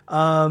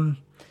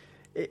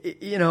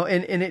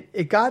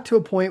 It got to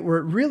a point where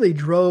it really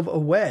drove a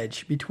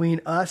wedge between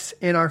us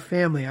and our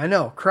family. I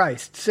know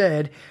Christ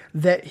said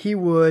that he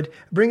would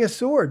bring a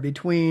sword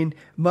between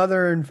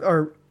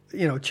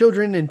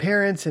children and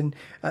parents and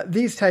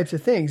these types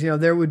of things.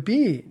 There would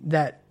be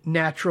that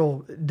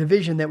natural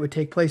division that would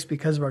take place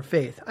because of our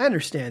faith. I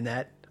understand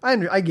that.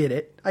 I get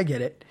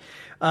it.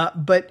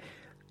 But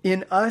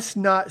in us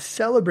not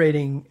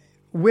celebrating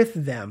with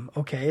them,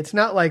 okay, it's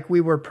not like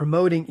we were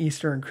promoting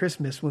Easter and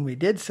Christmas when we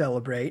did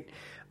celebrate.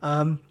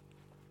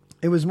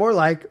 It was more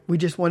like we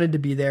just wanted to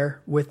be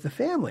there with the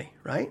family,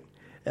 right?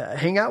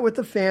 Hang out with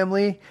the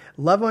family,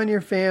 love on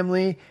your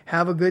family,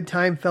 have a good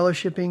time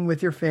fellowshipping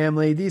with your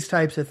family, these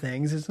types of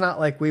things. It's not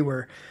like we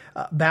were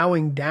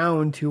bowing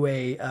down to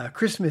a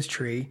Christmas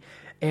tree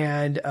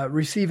and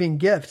receiving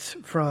gifts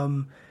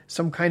from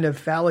some kind of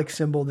phallic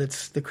symbol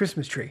that's the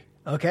Christmas tree,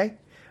 okay?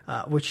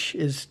 Which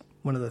is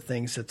one of the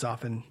things that's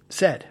often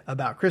said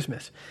about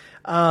Christmas.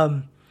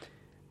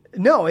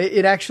 No,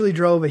 it actually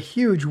drove a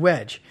huge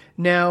wedge.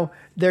 Now,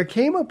 there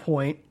came a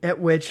point at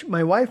which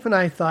my wife and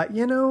I thought,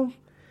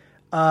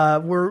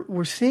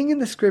 we're seeing in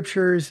the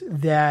scriptures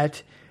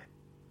that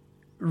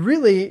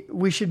really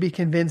we should be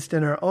convinced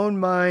in our own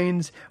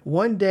minds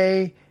one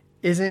day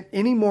isn't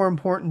any more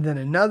important than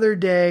another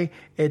day.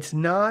 It's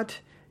not,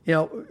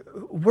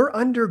 we're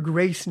under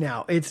grace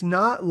now. It's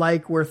not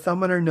like we're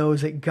thumbing our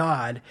nose at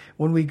God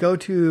when we go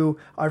to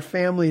our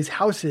family's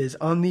houses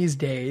on these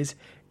days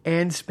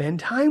and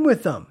spend time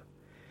with them.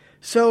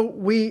 So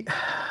we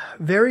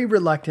very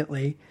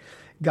reluctantly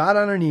got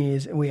on our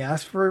knees and we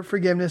asked for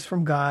forgiveness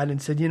from God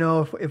and said,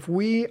 if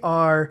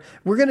we're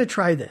going to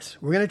try this.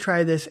 We're going to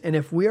try this. And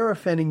if we are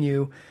offending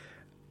you,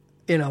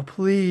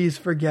 please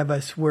forgive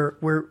us.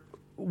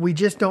 We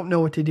just don't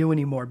know what to do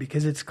anymore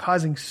because it's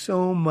causing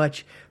so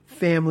much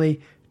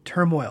family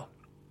turmoil.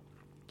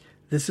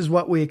 This is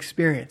what we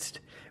experienced.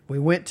 We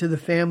went to the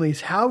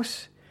family's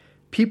house.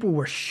 People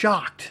were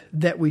shocked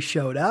that we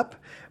showed up.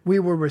 We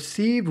were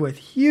received with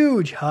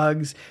huge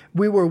hugs.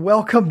 We were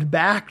welcomed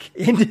back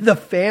into the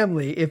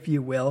family, if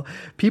you will.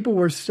 People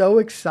were so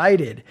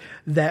excited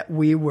that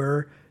we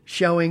were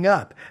showing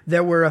up.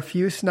 There were a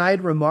few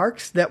snide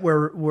remarks that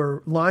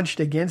were launched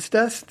against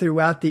us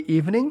throughout the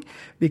evening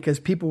because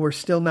people were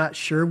still not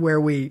sure where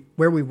we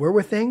were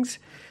with things.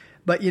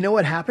 But you know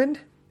what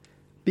happened?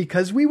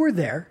 Because we were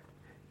there,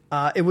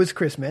 it was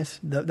Christmas.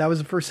 That was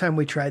the first time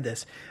we tried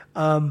this.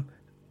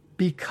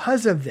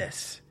 Because of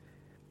this,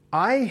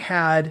 I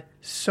had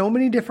so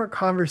many different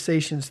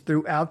conversations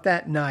throughout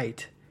that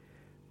night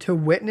to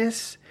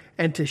witness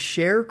and to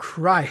share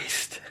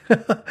Christ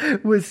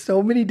with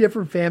so many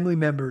different family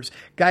members.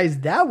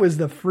 Guys, that was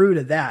the fruit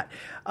of that.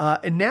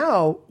 And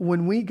now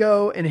when we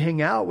go and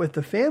hang out with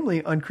the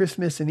family on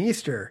Christmas and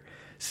Easter,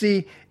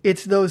 see,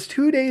 it's those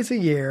 2 days a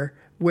year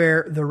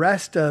where the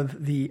rest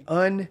of the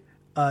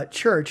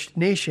unchurched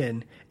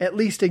nation at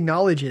least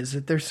acknowledges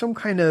that there's some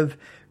kind of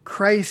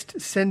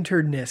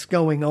Christ-centeredness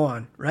going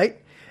on, right?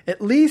 At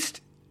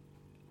least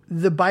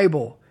the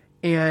Bible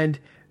and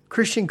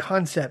Christian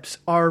concepts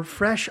are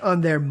fresh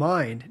on their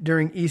mind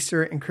during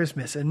Easter and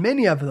Christmas. And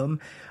many of them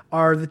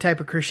are the type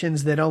of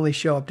Christians that only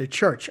show up to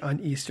church on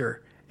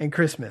Easter and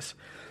Christmas.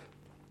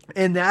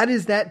 And that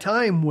is that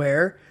time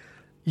where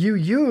you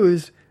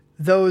use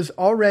those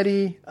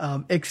already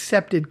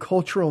accepted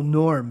cultural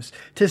norms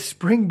to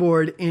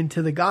springboard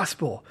into the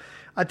gospel.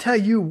 I'll tell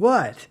you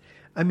what,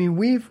 I mean,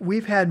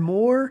 we've had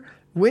more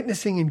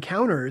witnessing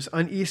encounters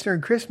on Easter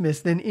and Christmas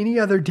than any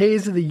other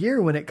days of the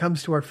year when it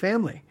comes to our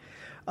family.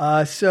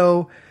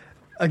 So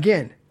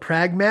again,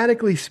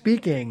 pragmatically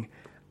speaking,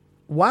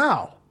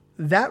 wow,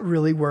 that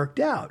really worked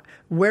out.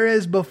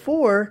 Whereas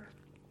before,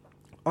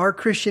 our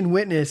Christian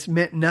witness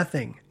meant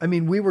nothing. I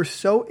mean, we were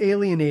so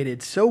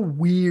alienated, so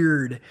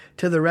weird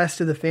to the rest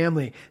of the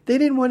family. They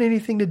didn't want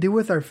anything to do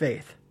with our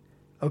faith.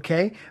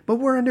 Okay? But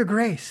we're under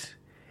grace.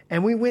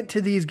 And we went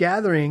to these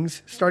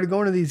gatherings, started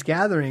going to these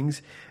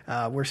gatherings.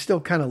 We're still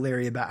kind of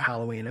leery about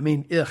Halloween. I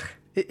mean,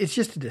 it's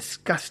just a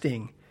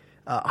disgusting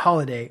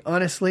holiday,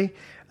 honestly.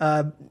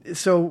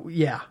 So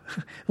yeah,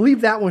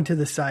 leave that one to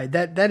the side.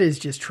 That is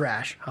just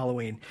trash,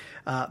 Halloween.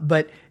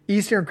 But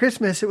Easter and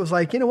Christmas, it was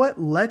like, you know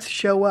what? Let's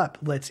show up.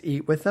 Let's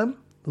eat with them.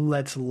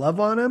 Let's love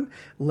on them.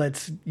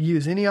 Let's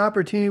use any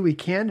opportunity we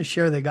can to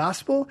share the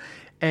gospel.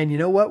 And you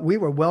know what? We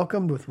were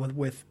welcomed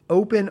with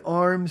open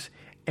arms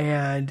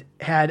and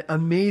had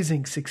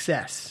amazing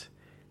success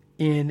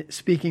in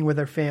speaking with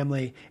our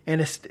family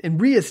and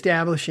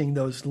reestablishing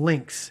those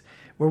links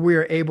where we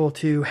are able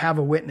to have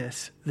a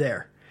witness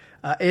there.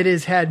 It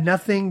has had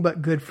nothing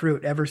but good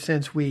fruit ever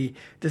since we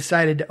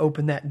decided to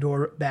open that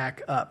door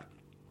back up.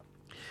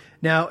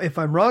 Now, if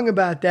I'm wrong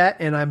about that,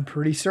 and I'm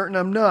pretty certain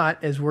I'm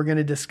not, as we're going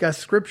to discuss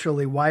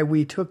scripturally why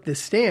we took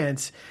this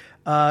stance,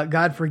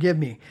 God forgive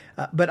me.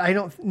 But I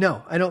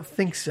don't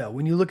think so.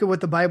 When you look at what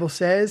the Bible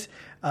says,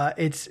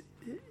 it's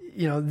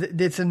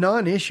a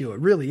non-issue. It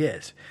really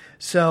is.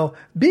 So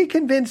be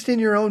convinced in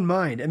your own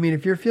mind. I mean,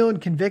 if you're feeling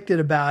convicted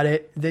about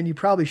it, then you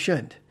probably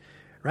shouldn't,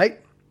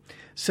 right?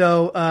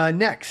 So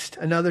next,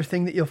 another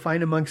thing that you'll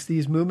find amongst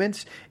these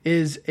movements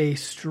is a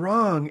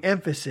strong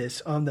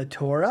emphasis on the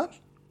Torah.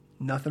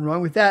 Nothing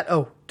wrong with that.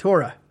 Oh,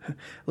 Torah.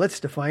 Let's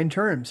define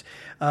terms.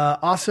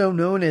 Also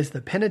known as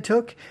the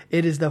Pentateuch,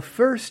 it is the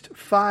first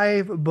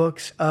 5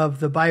 books of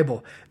the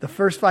Bible, the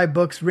first 5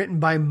 books written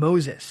by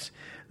Moses,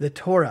 the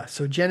Torah.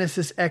 So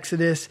Genesis,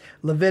 Exodus,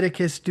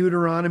 Leviticus,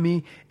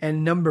 Deuteronomy,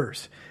 and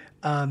Numbers.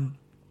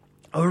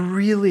 A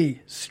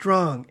really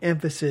strong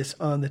emphasis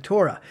on the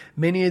Torah.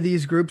 Many of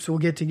these groups will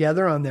get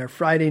together on their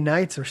Friday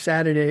nights or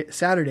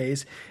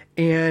Saturdays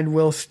and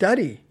will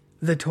study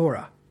the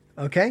Torah.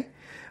 Okay?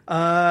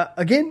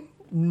 Again,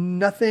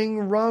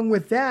 nothing wrong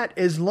with that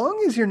as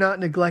long as you're not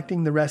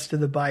neglecting the rest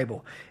of the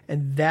Bible.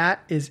 And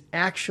that is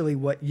actually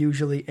what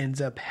usually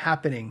ends up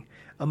happening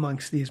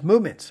amongst these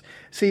movements.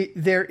 See,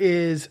 there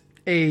is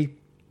a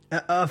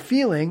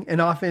feeling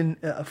and often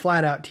a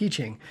flat out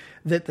teaching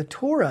that the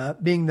Torah,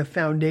 being the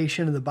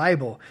foundation of the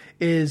Bible,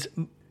 is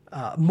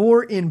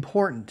more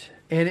important.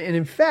 And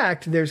in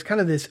fact, there's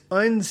kind of this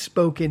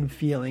unspoken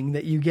feeling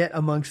that you get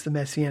amongst the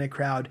Messianic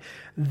crowd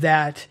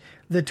that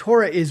the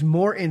Torah is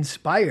more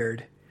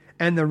inspired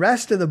and the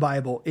rest of the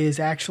Bible is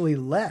actually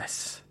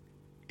less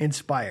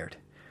inspired.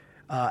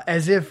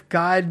 As if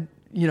God,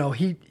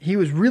 he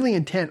was really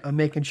intent on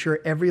making sure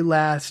every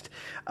last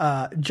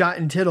jot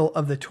and tittle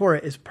of the Torah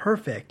is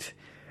perfect.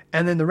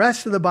 And then the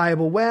rest of the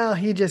Bible, well,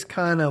 he just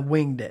kind of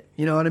winged it.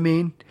 You know what I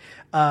mean?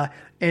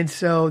 And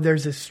so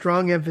there's a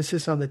strong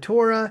emphasis on the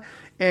Torah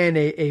and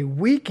a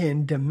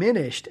weakened,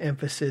 diminished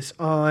emphasis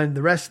on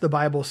the rest of the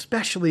Bible,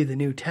 especially the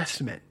New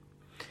Testament,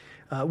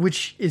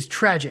 which is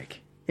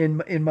tragic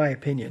in my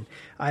opinion.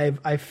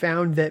 I've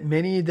found that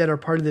many that are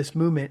part of this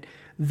movement,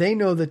 they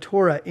know the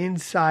Torah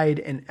inside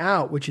and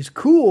out, which is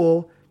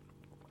cool.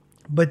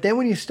 But then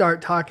when you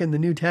start talking the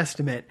New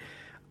Testament,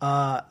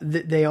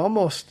 they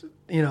almost,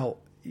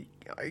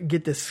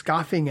 get this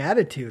scoffing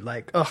attitude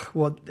like,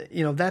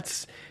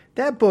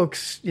 that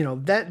book's,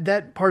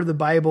 that part of the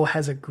Bible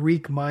has a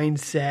Greek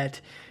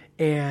mindset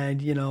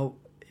and,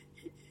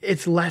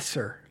 it's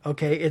lesser.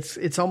 Okay.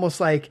 It's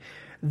almost like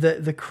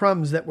the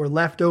crumbs that were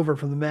left over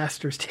from the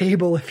master's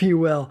table, if you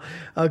will.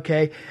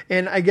 Okay.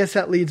 And I guess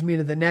that leads me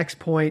to the next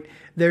point.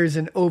 There's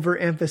an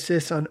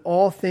overemphasis on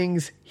all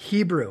things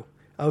Hebrew.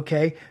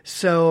 Okay.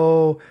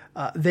 So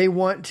they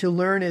want to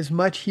learn as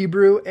much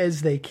Hebrew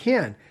as they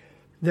can.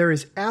 There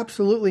is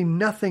absolutely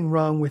nothing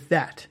wrong with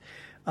that.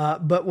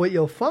 But what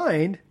you'll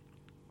find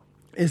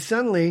is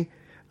suddenly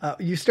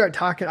you start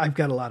talking. I've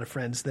got a lot of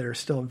friends that are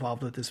still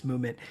involved with this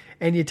movement,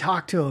 and you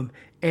talk to them,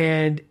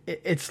 and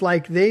it's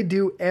like they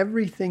do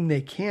everything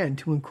they can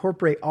to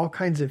incorporate all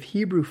kinds of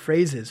Hebrew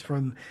phrases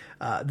from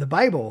the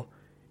Bible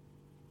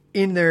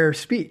in their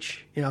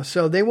speech.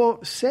 So they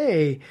won't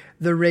say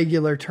the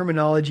regular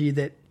terminology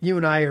that you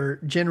and I are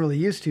generally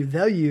used to.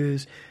 They'll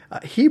use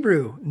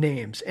Hebrew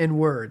names and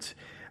words.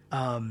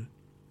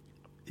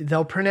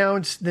 They'll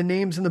pronounce the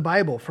names in the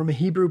Bible from a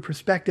Hebrew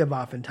perspective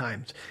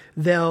oftentimes.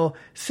 They'll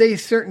say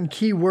certain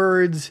key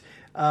words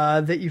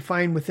that you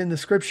find within the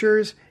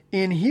scriptures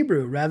in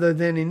Hebrew rather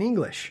than in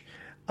English.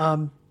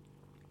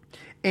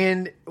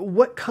 And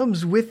what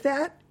comes with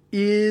that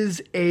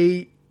is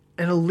an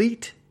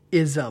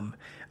elitism.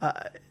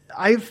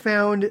 I've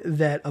found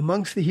that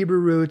amongst the Hebrew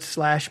roots /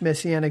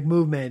 Messianic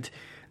movement,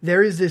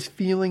 there is this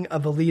feeling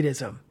of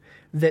elitism,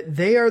 that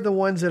they are the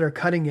ones that are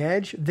cutting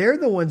edge. They're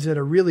the ones that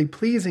are really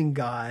pleasing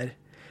God.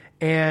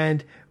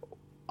 And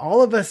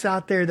all of us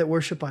out there that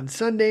worship on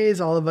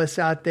Sundays, all of us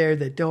out there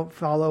that don't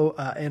follow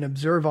and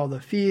observe all the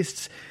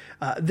feasts,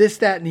 this,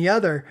 that, and the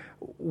other,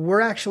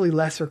 we're actually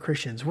lesser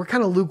Christians. We're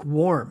kind of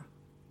lukewarm.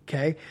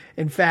 Okay.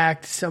 In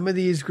fact, some of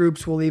these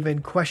groups will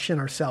even question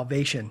our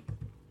salvation.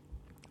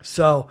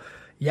 So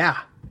yeah,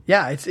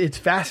 it's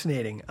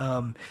fascinating.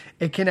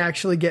 It can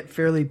actually get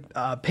fairly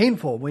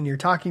painful when you're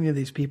talking to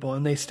these people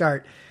and they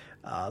start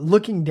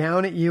looking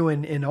down at you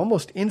and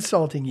almost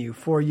insulting you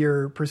for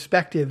your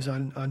perspectives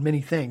on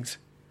many things.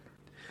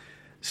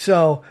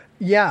 So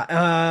yeah,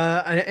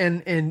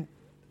 and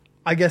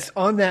I guess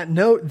on that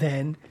note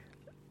then,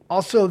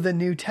 also the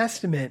New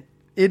Testament,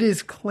 it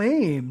is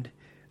claimed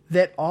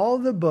that all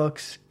the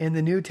books in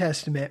the New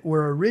Testament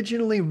were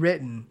originally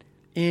written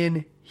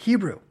in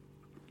Hebrew.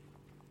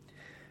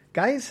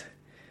 Guys,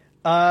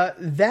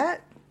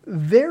 that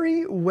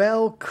very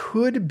well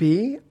could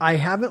be. I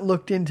haven't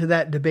looked into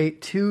that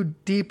debate too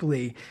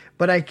deeply,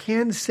 but I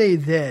can say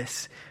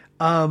this.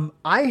 I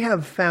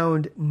have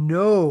found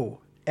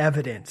no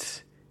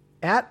evidence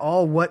at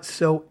all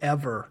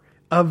whatsoever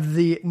of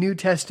the New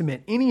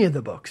Testament, any of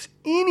the books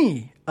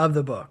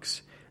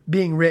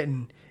being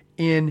written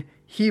in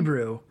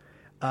Hebrew.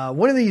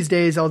 One of these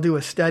days I'll do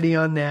a study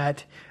on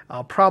that.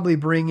 I'll probably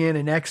bring in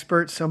an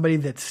expert, somebody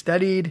that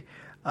studied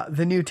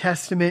the New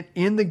Testament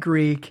in the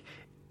Greek,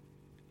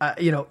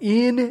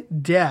 in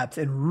depth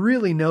and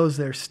really knows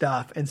their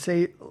stuff, and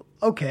say,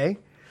 okay,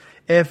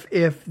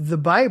 if the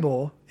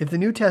Bible, if the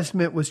New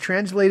Testament was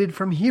translated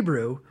from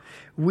Hebrew,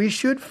 we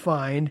should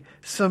find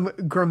some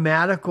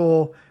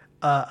grammatical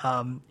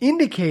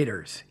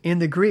indicators in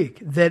the Greek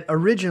that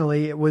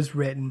originally it was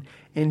written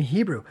in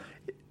Hebrew.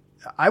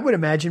 I would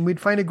imagine we'd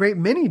find a great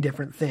many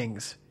different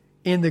things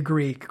in the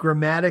Greek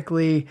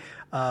grammatically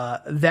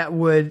that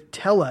would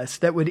tell us,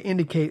 that would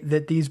indicate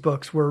that these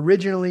books were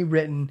originally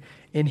written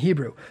in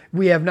Hebrew.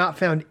 We have not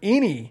found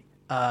any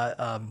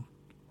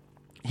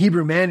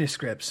Hebrew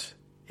manuscripts.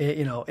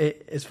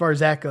 As far as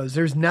that goes,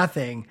 there's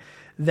nothing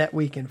that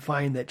we can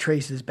find that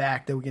traces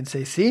back that we can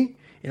say, see,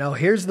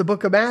 here's the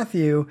book of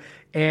Matthew,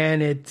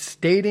 and it's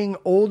dating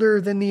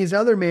older than these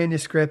other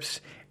manuscripts,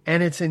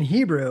 and it's in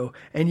Hebrew,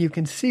 and you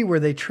can see where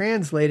they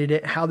translated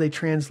it, how they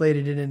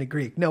translated it into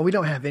Greek. No, we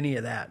don't have any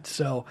of that.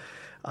 So,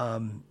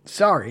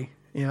 sorry,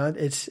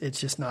 it's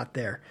just not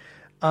there.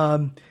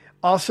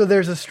 Also,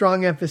 there's a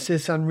strong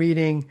emphasis on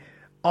reading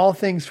all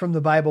things from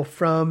the Bible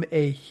from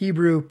a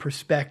Hebrew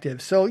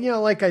perspective. So,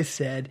 like I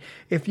said,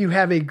 if you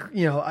have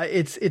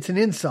it's an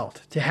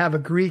insult to have a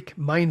Greek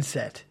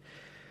mindset.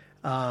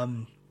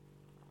 Guys,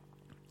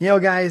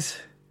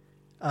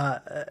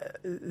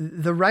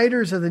 the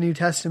writers of the New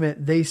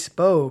Testament, they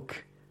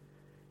spoke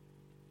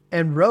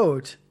and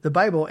wrote the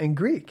Bible in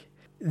Greek.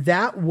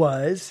 That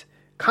was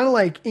kind of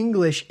like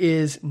English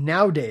is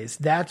nowadays.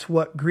 That's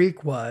what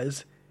Greek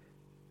was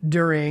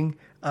during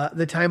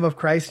the time of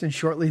Christ and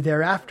shortly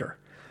thereafter.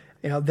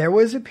 There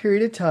was a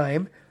period of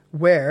time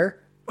where,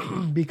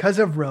 because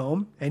of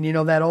Rome, and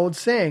that old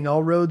saying,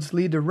 all roads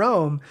lead to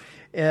Rome,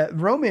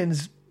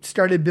 Romans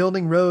started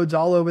building roads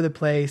all over the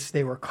place.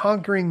 They were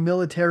conquering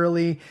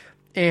militarily,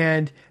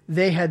 and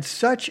they had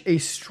such a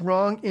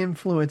strong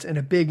influence and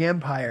a big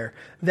empire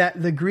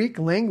that the Greek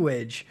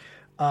language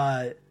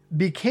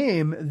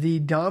became the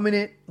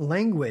dominant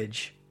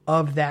language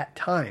of that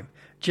time,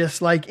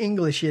 just like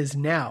English is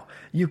now.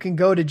 You can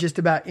go to just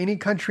about any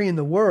country in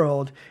the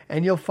world,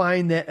 and you'll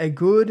find that a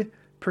good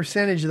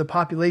percentage of the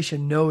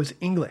population knows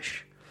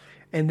English.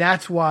 And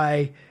that's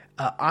why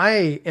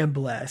I am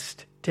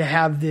blessed to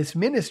have this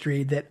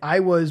ministry, that I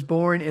was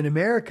born in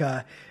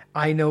America,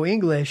 I know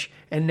English,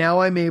 and now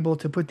I'm able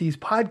to put these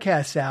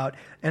podcasts out,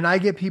 and I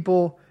get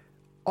people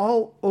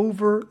all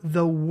over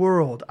the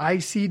world. I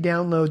see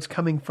downloads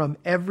coming from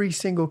every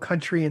single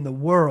country in the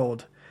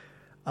world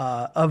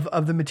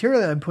of the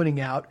material that I'm putting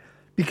out,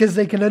 because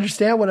they can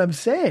understand what I'm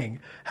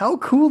saying. How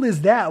cool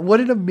is that? What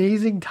an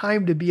amazing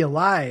time to be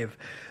alive.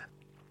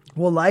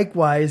 Well,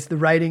 likewise, the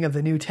writing of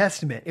the New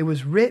Testament, it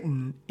was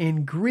written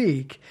in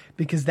Greek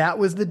because that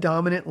was the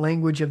dominant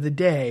language of the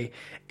day,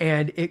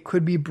 and it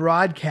could be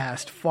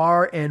broadcast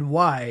far and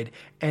wide,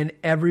 and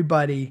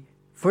everybody,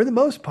 for the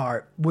most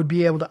part, would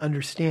be able to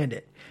understand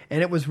it.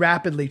 And it was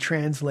rapidly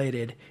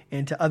translated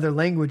into other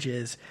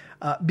languages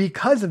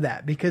because of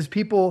that, because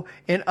people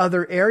in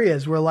other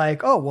areas were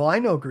like, oh, well, I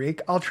know Greek.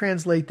 I'll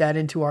translate that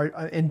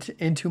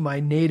into my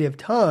native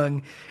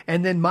tongue,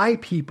 and then my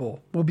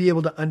people will be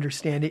able to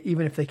understand it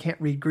even if they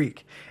can't read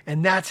Greek.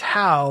 And that's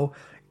how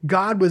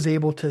God was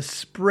able to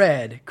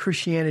spread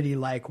Christianity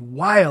like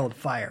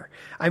wildfire.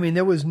 I mean,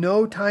 there was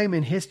no time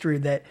in history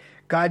that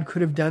God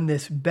could have done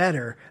this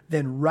better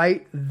than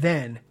right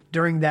then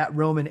during that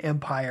Roman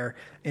Empire,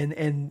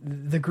 and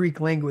the Greek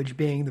language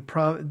being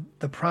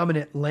the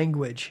prominent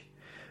language.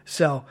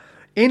 So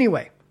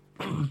anyway,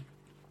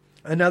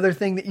 another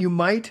thing that you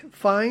might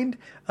find,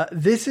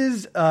 this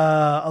is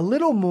a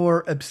little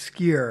more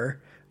obscure,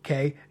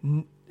 okay?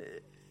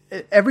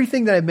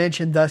 Everything that I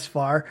mentioned thus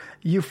far,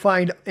 you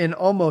find in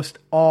almost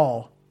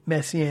all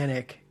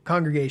Messianic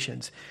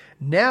congregations.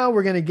 Now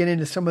we're going to get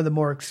into some of the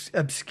more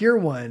obscure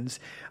ones.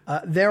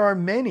 There are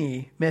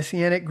many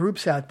Messianic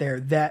groups out there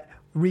that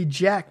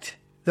reject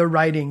the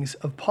writings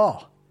of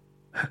Paul.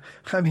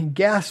 I mean,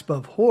 gasp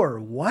of horror.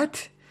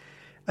 What?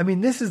 I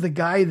mean, this is the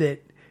guy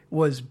that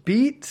was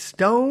beat,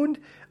 stoned,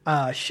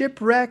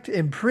 shipwrecked,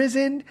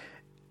 imprisoned,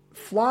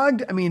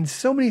 flogged. I mean,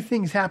 so many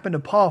things happened to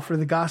Paul for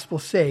the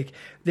gospel's sake.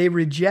 They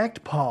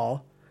reject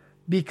Paul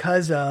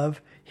because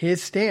of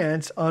his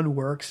stance on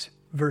works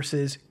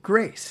versus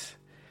grace.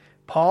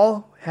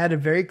 Paul had a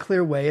very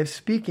clear way of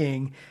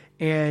speaking,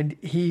 and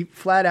he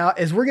flat out,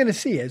 as we're going to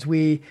see as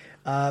we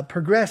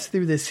progress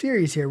through this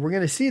series here, we're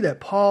going to see that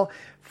Paul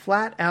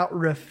flat out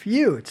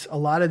refutes a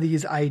lot of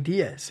these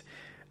ideas.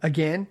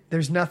 Again,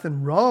 there's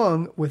nothing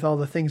wrong with all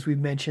the things we've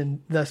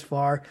mentioned thus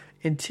far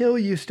until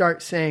you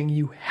start saying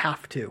you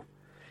have to.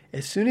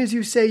 As soon as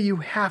you say you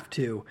have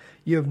to,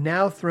 you have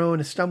now thrown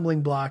a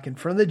stumbling block in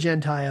front of the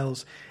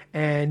Gentiles,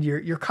 and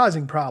you're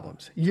causing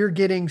problems. You're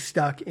getting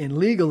stuck in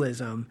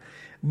legalism,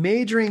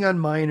 majoring on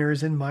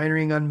minors and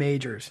minoring on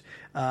majors.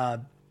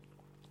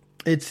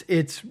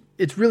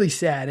 It's really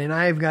sad, and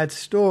I've got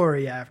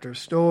story after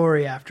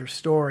story after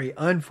story,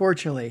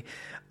 unfortunately,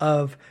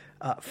 of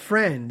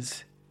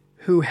friends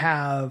who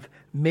have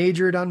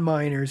majored on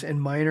minors and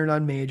minored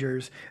on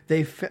majors.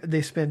 They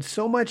spend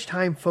so much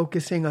time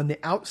focusing on the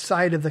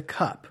outside of the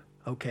cup,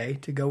 okay,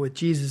 to go with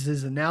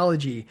Jesus's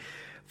analogy,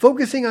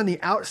 focusing on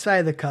the outside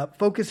of the cup,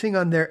 focusing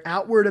on their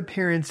outward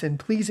appearance and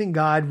pleasing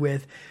God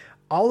with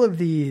all of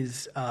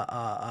these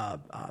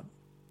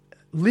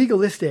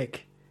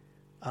legalistic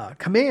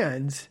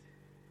commands,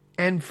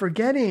 and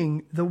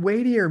forgetting the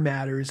weightier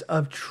matters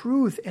of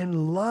truth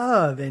and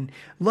love, and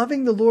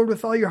loving the Lord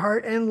with all your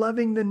heart and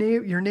loving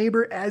your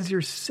neighbor as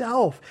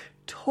yourself.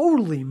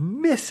 Totally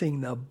missing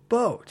the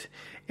boat.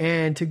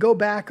 And to go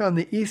back on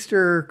the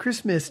Easter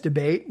Christmas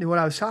debate and what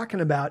I was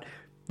talking about,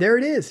 there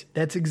it is.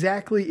 That's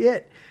exactly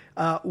it.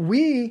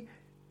 We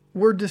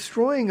were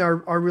destroying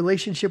our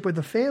relationship with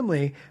the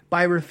family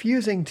by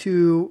refusing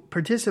to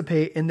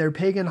participate in their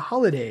pagan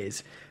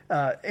holidays.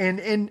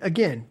 And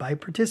again, by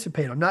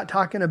participate, I'm not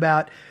talking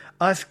about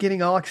us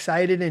getting all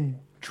excited and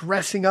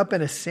dressing up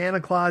in a Santa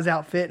Claus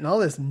outfit and all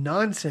this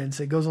nonsense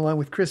that goes along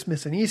with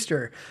Christmas and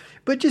Easter,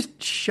 but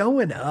just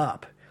showing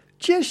up.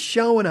 Just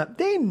showing up.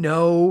 They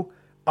know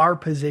our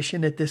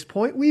position at this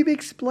point. We've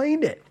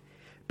explained it,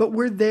 but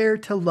we're there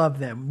to love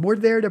them. We're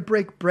there to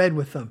break bread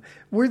with them.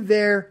 We're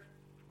there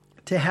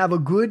to have a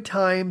good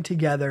time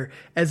together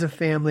as a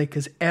family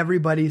because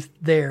everybody's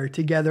there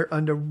together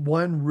under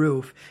one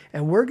roof,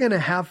 and we're going to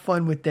have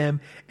fun with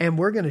them, and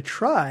we're going to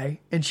try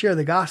and share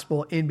the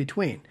gospel in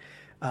between.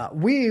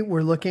 We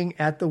were looking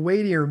at the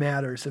weightier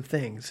matters of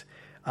things,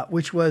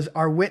 which was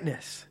our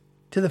witness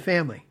to the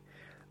family.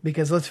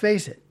 Because let's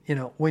face it,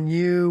 when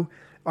you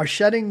are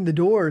shutting the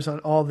doors on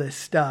all this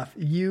stuff,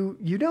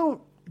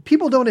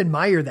 people don't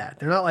admire that.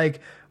 They're not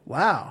like,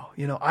 wow,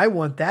 I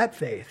want that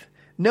faith.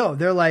 No,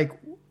 they're like,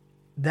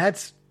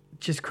 that's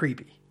just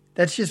creepy.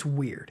 That's just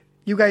weird.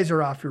 You guys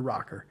are off your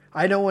rocker.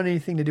 I don't want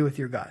anything to do with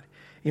your God.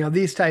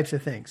 These types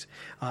of things.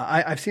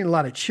 I've seen a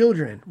lot of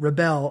children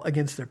rebel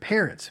against their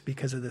parents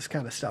because of this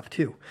kind of stuff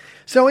too.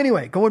 So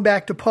anyway, going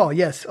back to Paul,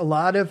 yes,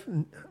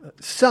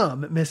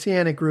 some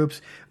Messianic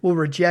groups will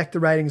reject the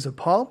writings of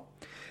Paul.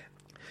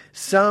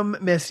 Some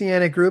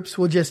Messianic groups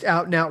will just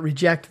out and out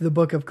reject the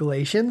book of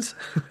Galatians.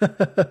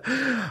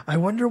 I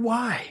wonder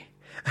why.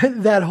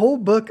 That whole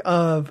book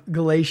of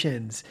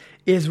Galatians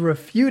is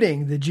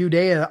refuting the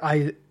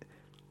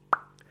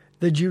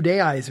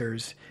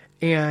Judaizers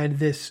and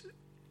this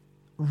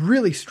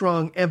really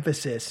strong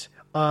emphasis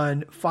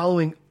on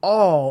following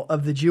all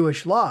of the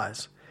Jewish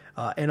laws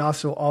and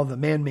also all the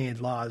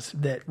man-made laws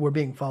that were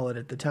being followed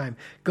at the time.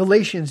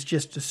 Galatians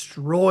just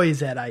destroys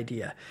that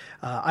idea.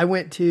 I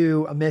went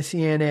to a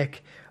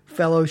Messianic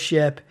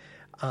fellowship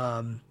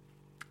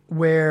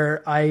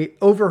where I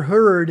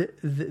overheard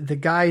the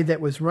guy that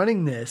was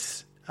running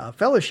this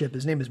fellowship,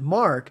 his name is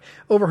Mark,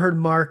 overheard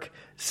Mark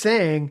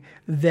saying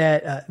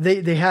that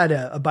they had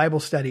a Bible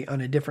study on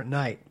a different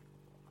night.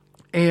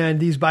 And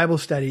these Bible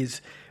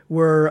studies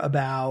were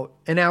about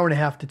an hour and a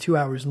half to 2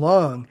 hours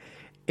long.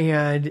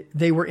 And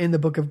they were in the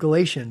book of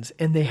Galatians.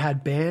 And they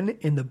had been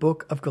in the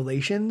book of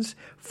Galatians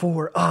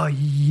for a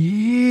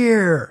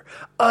year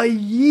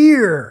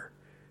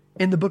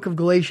in the book of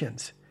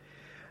Galatians.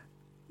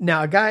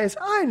 Now, guys,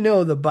 I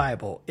know the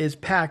Bible is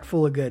packed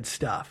full of good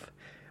stuff.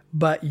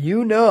 But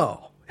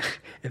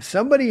if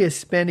somebody is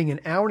spending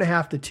an hour and a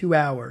half to 2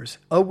 hours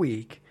a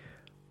week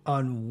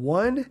on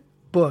one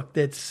book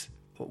that's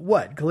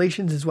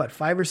Galatians is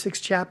 5 or 6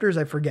 chapters?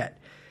 I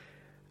forget.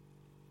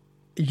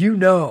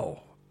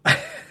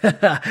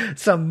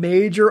 Some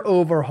major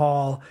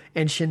overhaul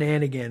and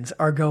shenanigans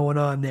are going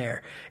on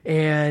there.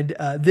 And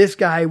this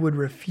guy would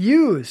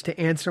refuse to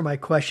answer my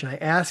question. I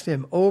asked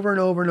him over and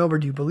over and over,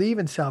 do you believe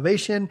in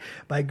salvation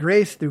by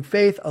grace through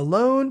faith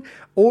alone?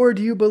 Or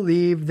do you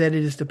believe that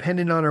it is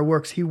dependent on our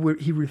works? He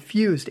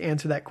refused to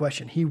answer that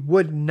question. He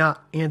would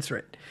not answer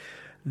it.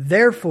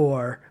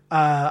 Therefore,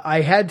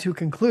 I had to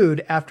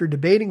conclude after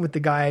debating with the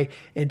guy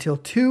until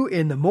 2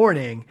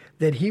 a.m.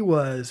 that he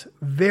was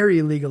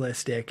very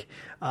legalistic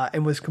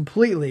and was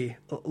completely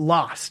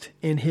lost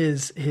in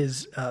his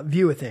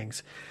view of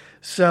things.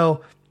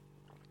 So,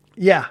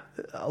 yeah,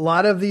 a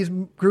lot of these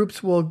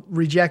groups will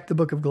reject the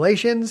book of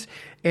Galatians,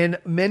 and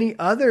many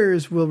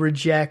others will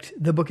reject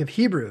the book of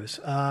Hebrews.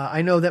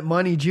 I know that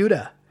Monty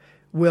Judah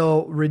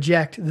will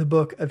reject the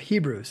book of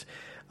Hebrews.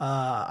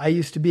 I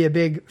used to be a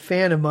big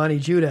fan of Monty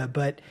Judah,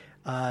 but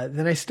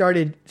then I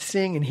started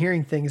seeing and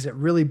hearing things that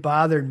really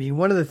bothered me.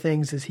 One of the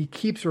things is he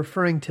keeps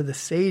referring to the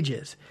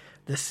sages.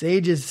 The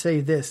sages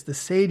say this. The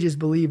sages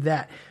believe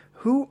that.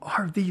 Who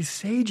are these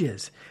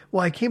sages?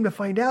 Well, I came to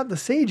find out the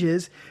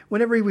sages,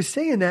 whenever he was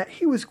saying that,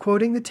 he was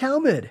quoting the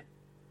Talmud.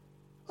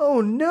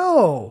 Oh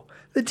no!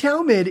 The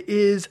Talmud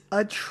is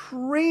a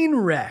train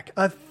wreck,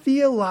 a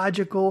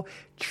theological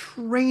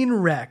train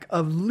wreck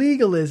of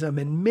legalism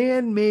and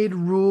man-made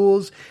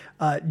rules,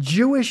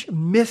 Jewish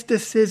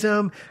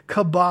mysticism,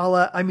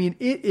 Kabbalah. I mean,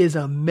 it is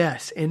a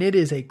mess, and it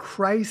is a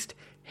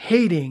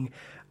Christ-hating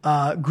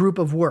group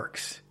of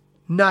works.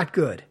 Not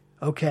good,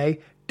 okay?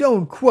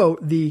 Don't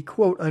quote the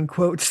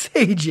quote-unquote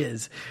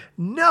sages.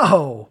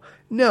 No.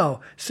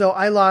 So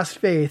I lost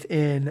faith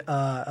in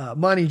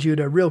Monty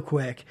Judah real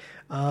quick.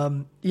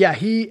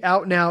 He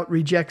out and out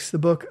rejects the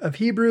book of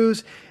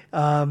Hebrews.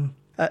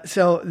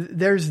 So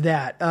there's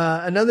that.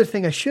 Another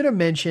thing I should have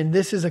mentioned,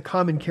 this is a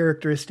common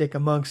characteristic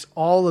amongst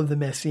all of the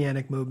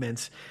Messianic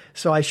movements.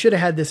 So I should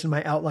have had this in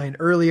my outline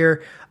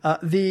earlier.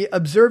 The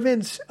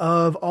observance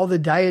of all the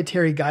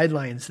dietary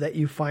guidelines that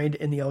you find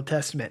in the Old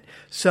Testament.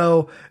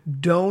 So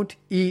don't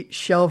eat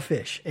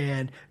shellfish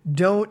and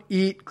don't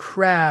eat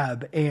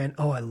crab. And,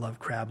 oh, I love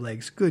crab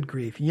legs. Good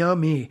grief.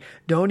 Yummy.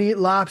 Don't eat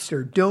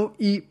lobster. Don't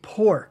eat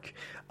pork.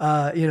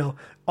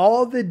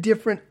 All the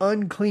different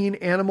unclean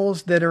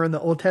animals that are in the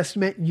Old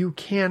Testament, you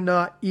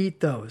cannot eat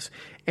those.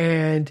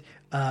 And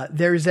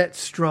there's that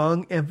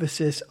strong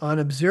emphasis on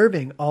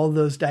observing all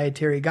those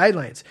dietary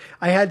guidelines.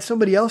 I had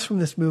somebody else from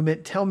this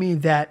movement tell me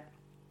that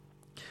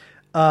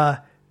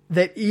that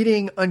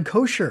eating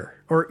unkosher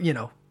or,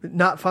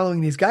 not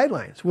following these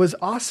guidelines was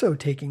also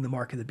taking the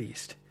mark of the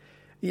beast.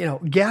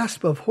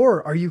 Gasp of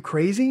horror. Are you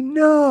crazy?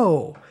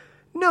 No,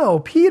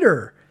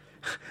 Peter,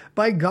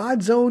 by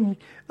God's own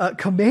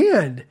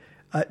command,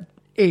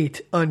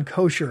 ate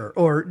unkosher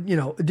or,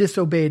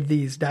 disobeyed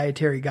these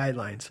dietary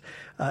guidelines.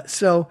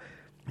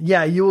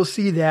 You will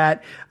see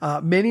that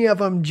many of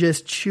them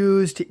just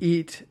choose to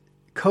eat,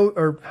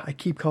 or I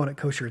keep calling it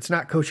kosher. It's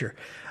not kosher.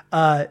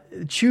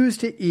 Choose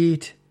to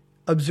eat,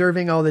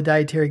 observing all the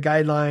dietary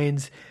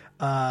guidelines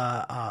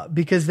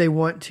because they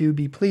want to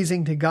be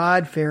pleasing to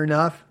God. Fair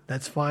enough.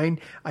 That's fine.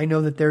 I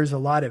know that there's a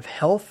lot of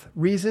health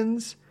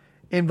reasons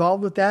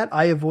involved with that.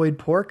 I avoid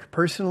pork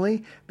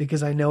personally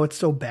because I know it's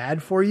so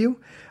bad for you.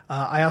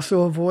 I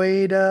also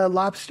avoid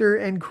lobster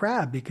and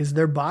crab because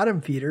they're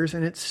bottom feeders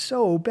and it's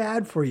so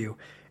bad for you.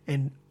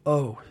 And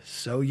oh,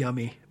 so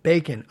yummy.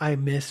 Bacon. I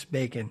miss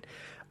bacon.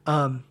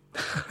 I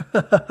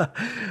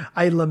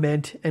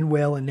lament and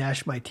wail and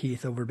gnash my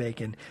teeth over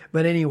bacon.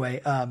 But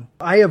anyway,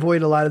 I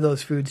avoid a lot of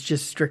those foods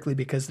just strictly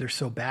because they're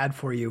so bad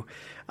for you.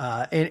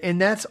 And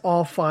that's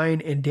all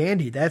fine and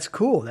dandy. That's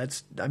cool.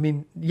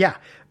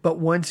 But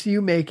once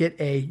you make it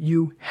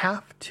you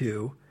have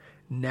to,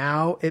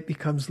 now it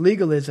becomes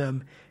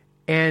legalism,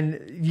 and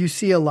you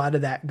see a lot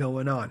of that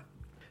going on.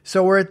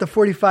 So we're at the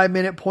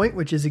 45-minute point,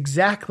 which is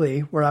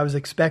exactly where I was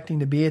expecting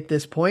to be at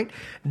this point.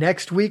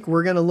 Next week,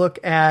 we're going to look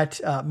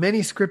at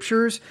many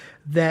scriptures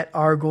that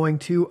are going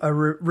to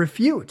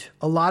refute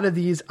a lot of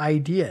these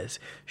ideas.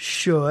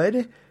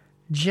 Should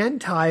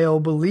Gentile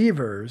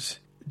believers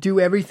do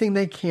everything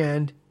they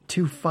can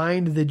to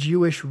find the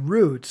Jewish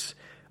roots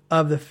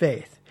of the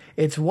faith?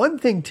 It's one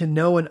thing to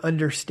know and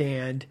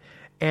understand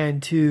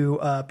and to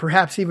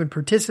perhaps even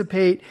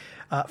participate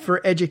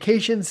for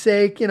education's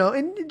sake,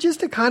 and just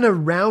to kind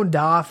of round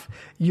off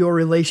your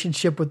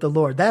relationship with the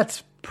Lord.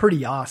 That's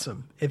pretty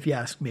awesome, if you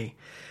ask me.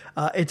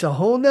 It's a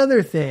whole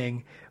nother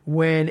thing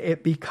when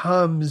it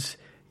becomes,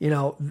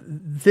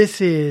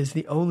 this is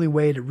the only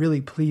way to really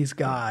please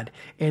God.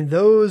 And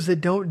those that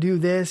don't do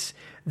this,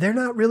 they're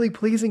not really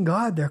pleasing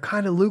God. They're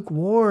kind of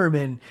lukewarm,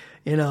 and,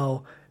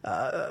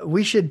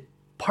 we should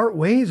part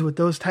ways with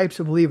those types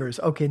of believers.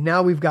 Okay,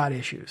 now we've got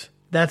issues.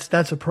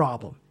 That's a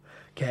problem.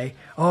 Okay.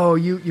 Oh,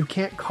 you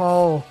can't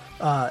call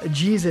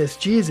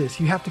Jesus.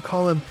 You have to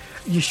call him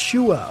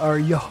Yeshua or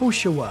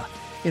Yehoshua.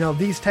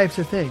 These types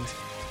of things.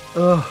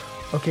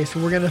 Okay,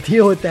 so we're going to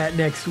deal with that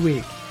next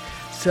week.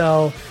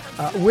 So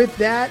with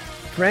that,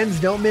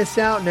 friends, don't miss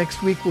out.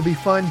 Next week will be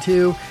fun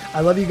too. I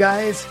love you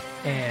guys,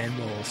 and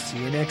we'll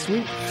see you next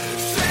week.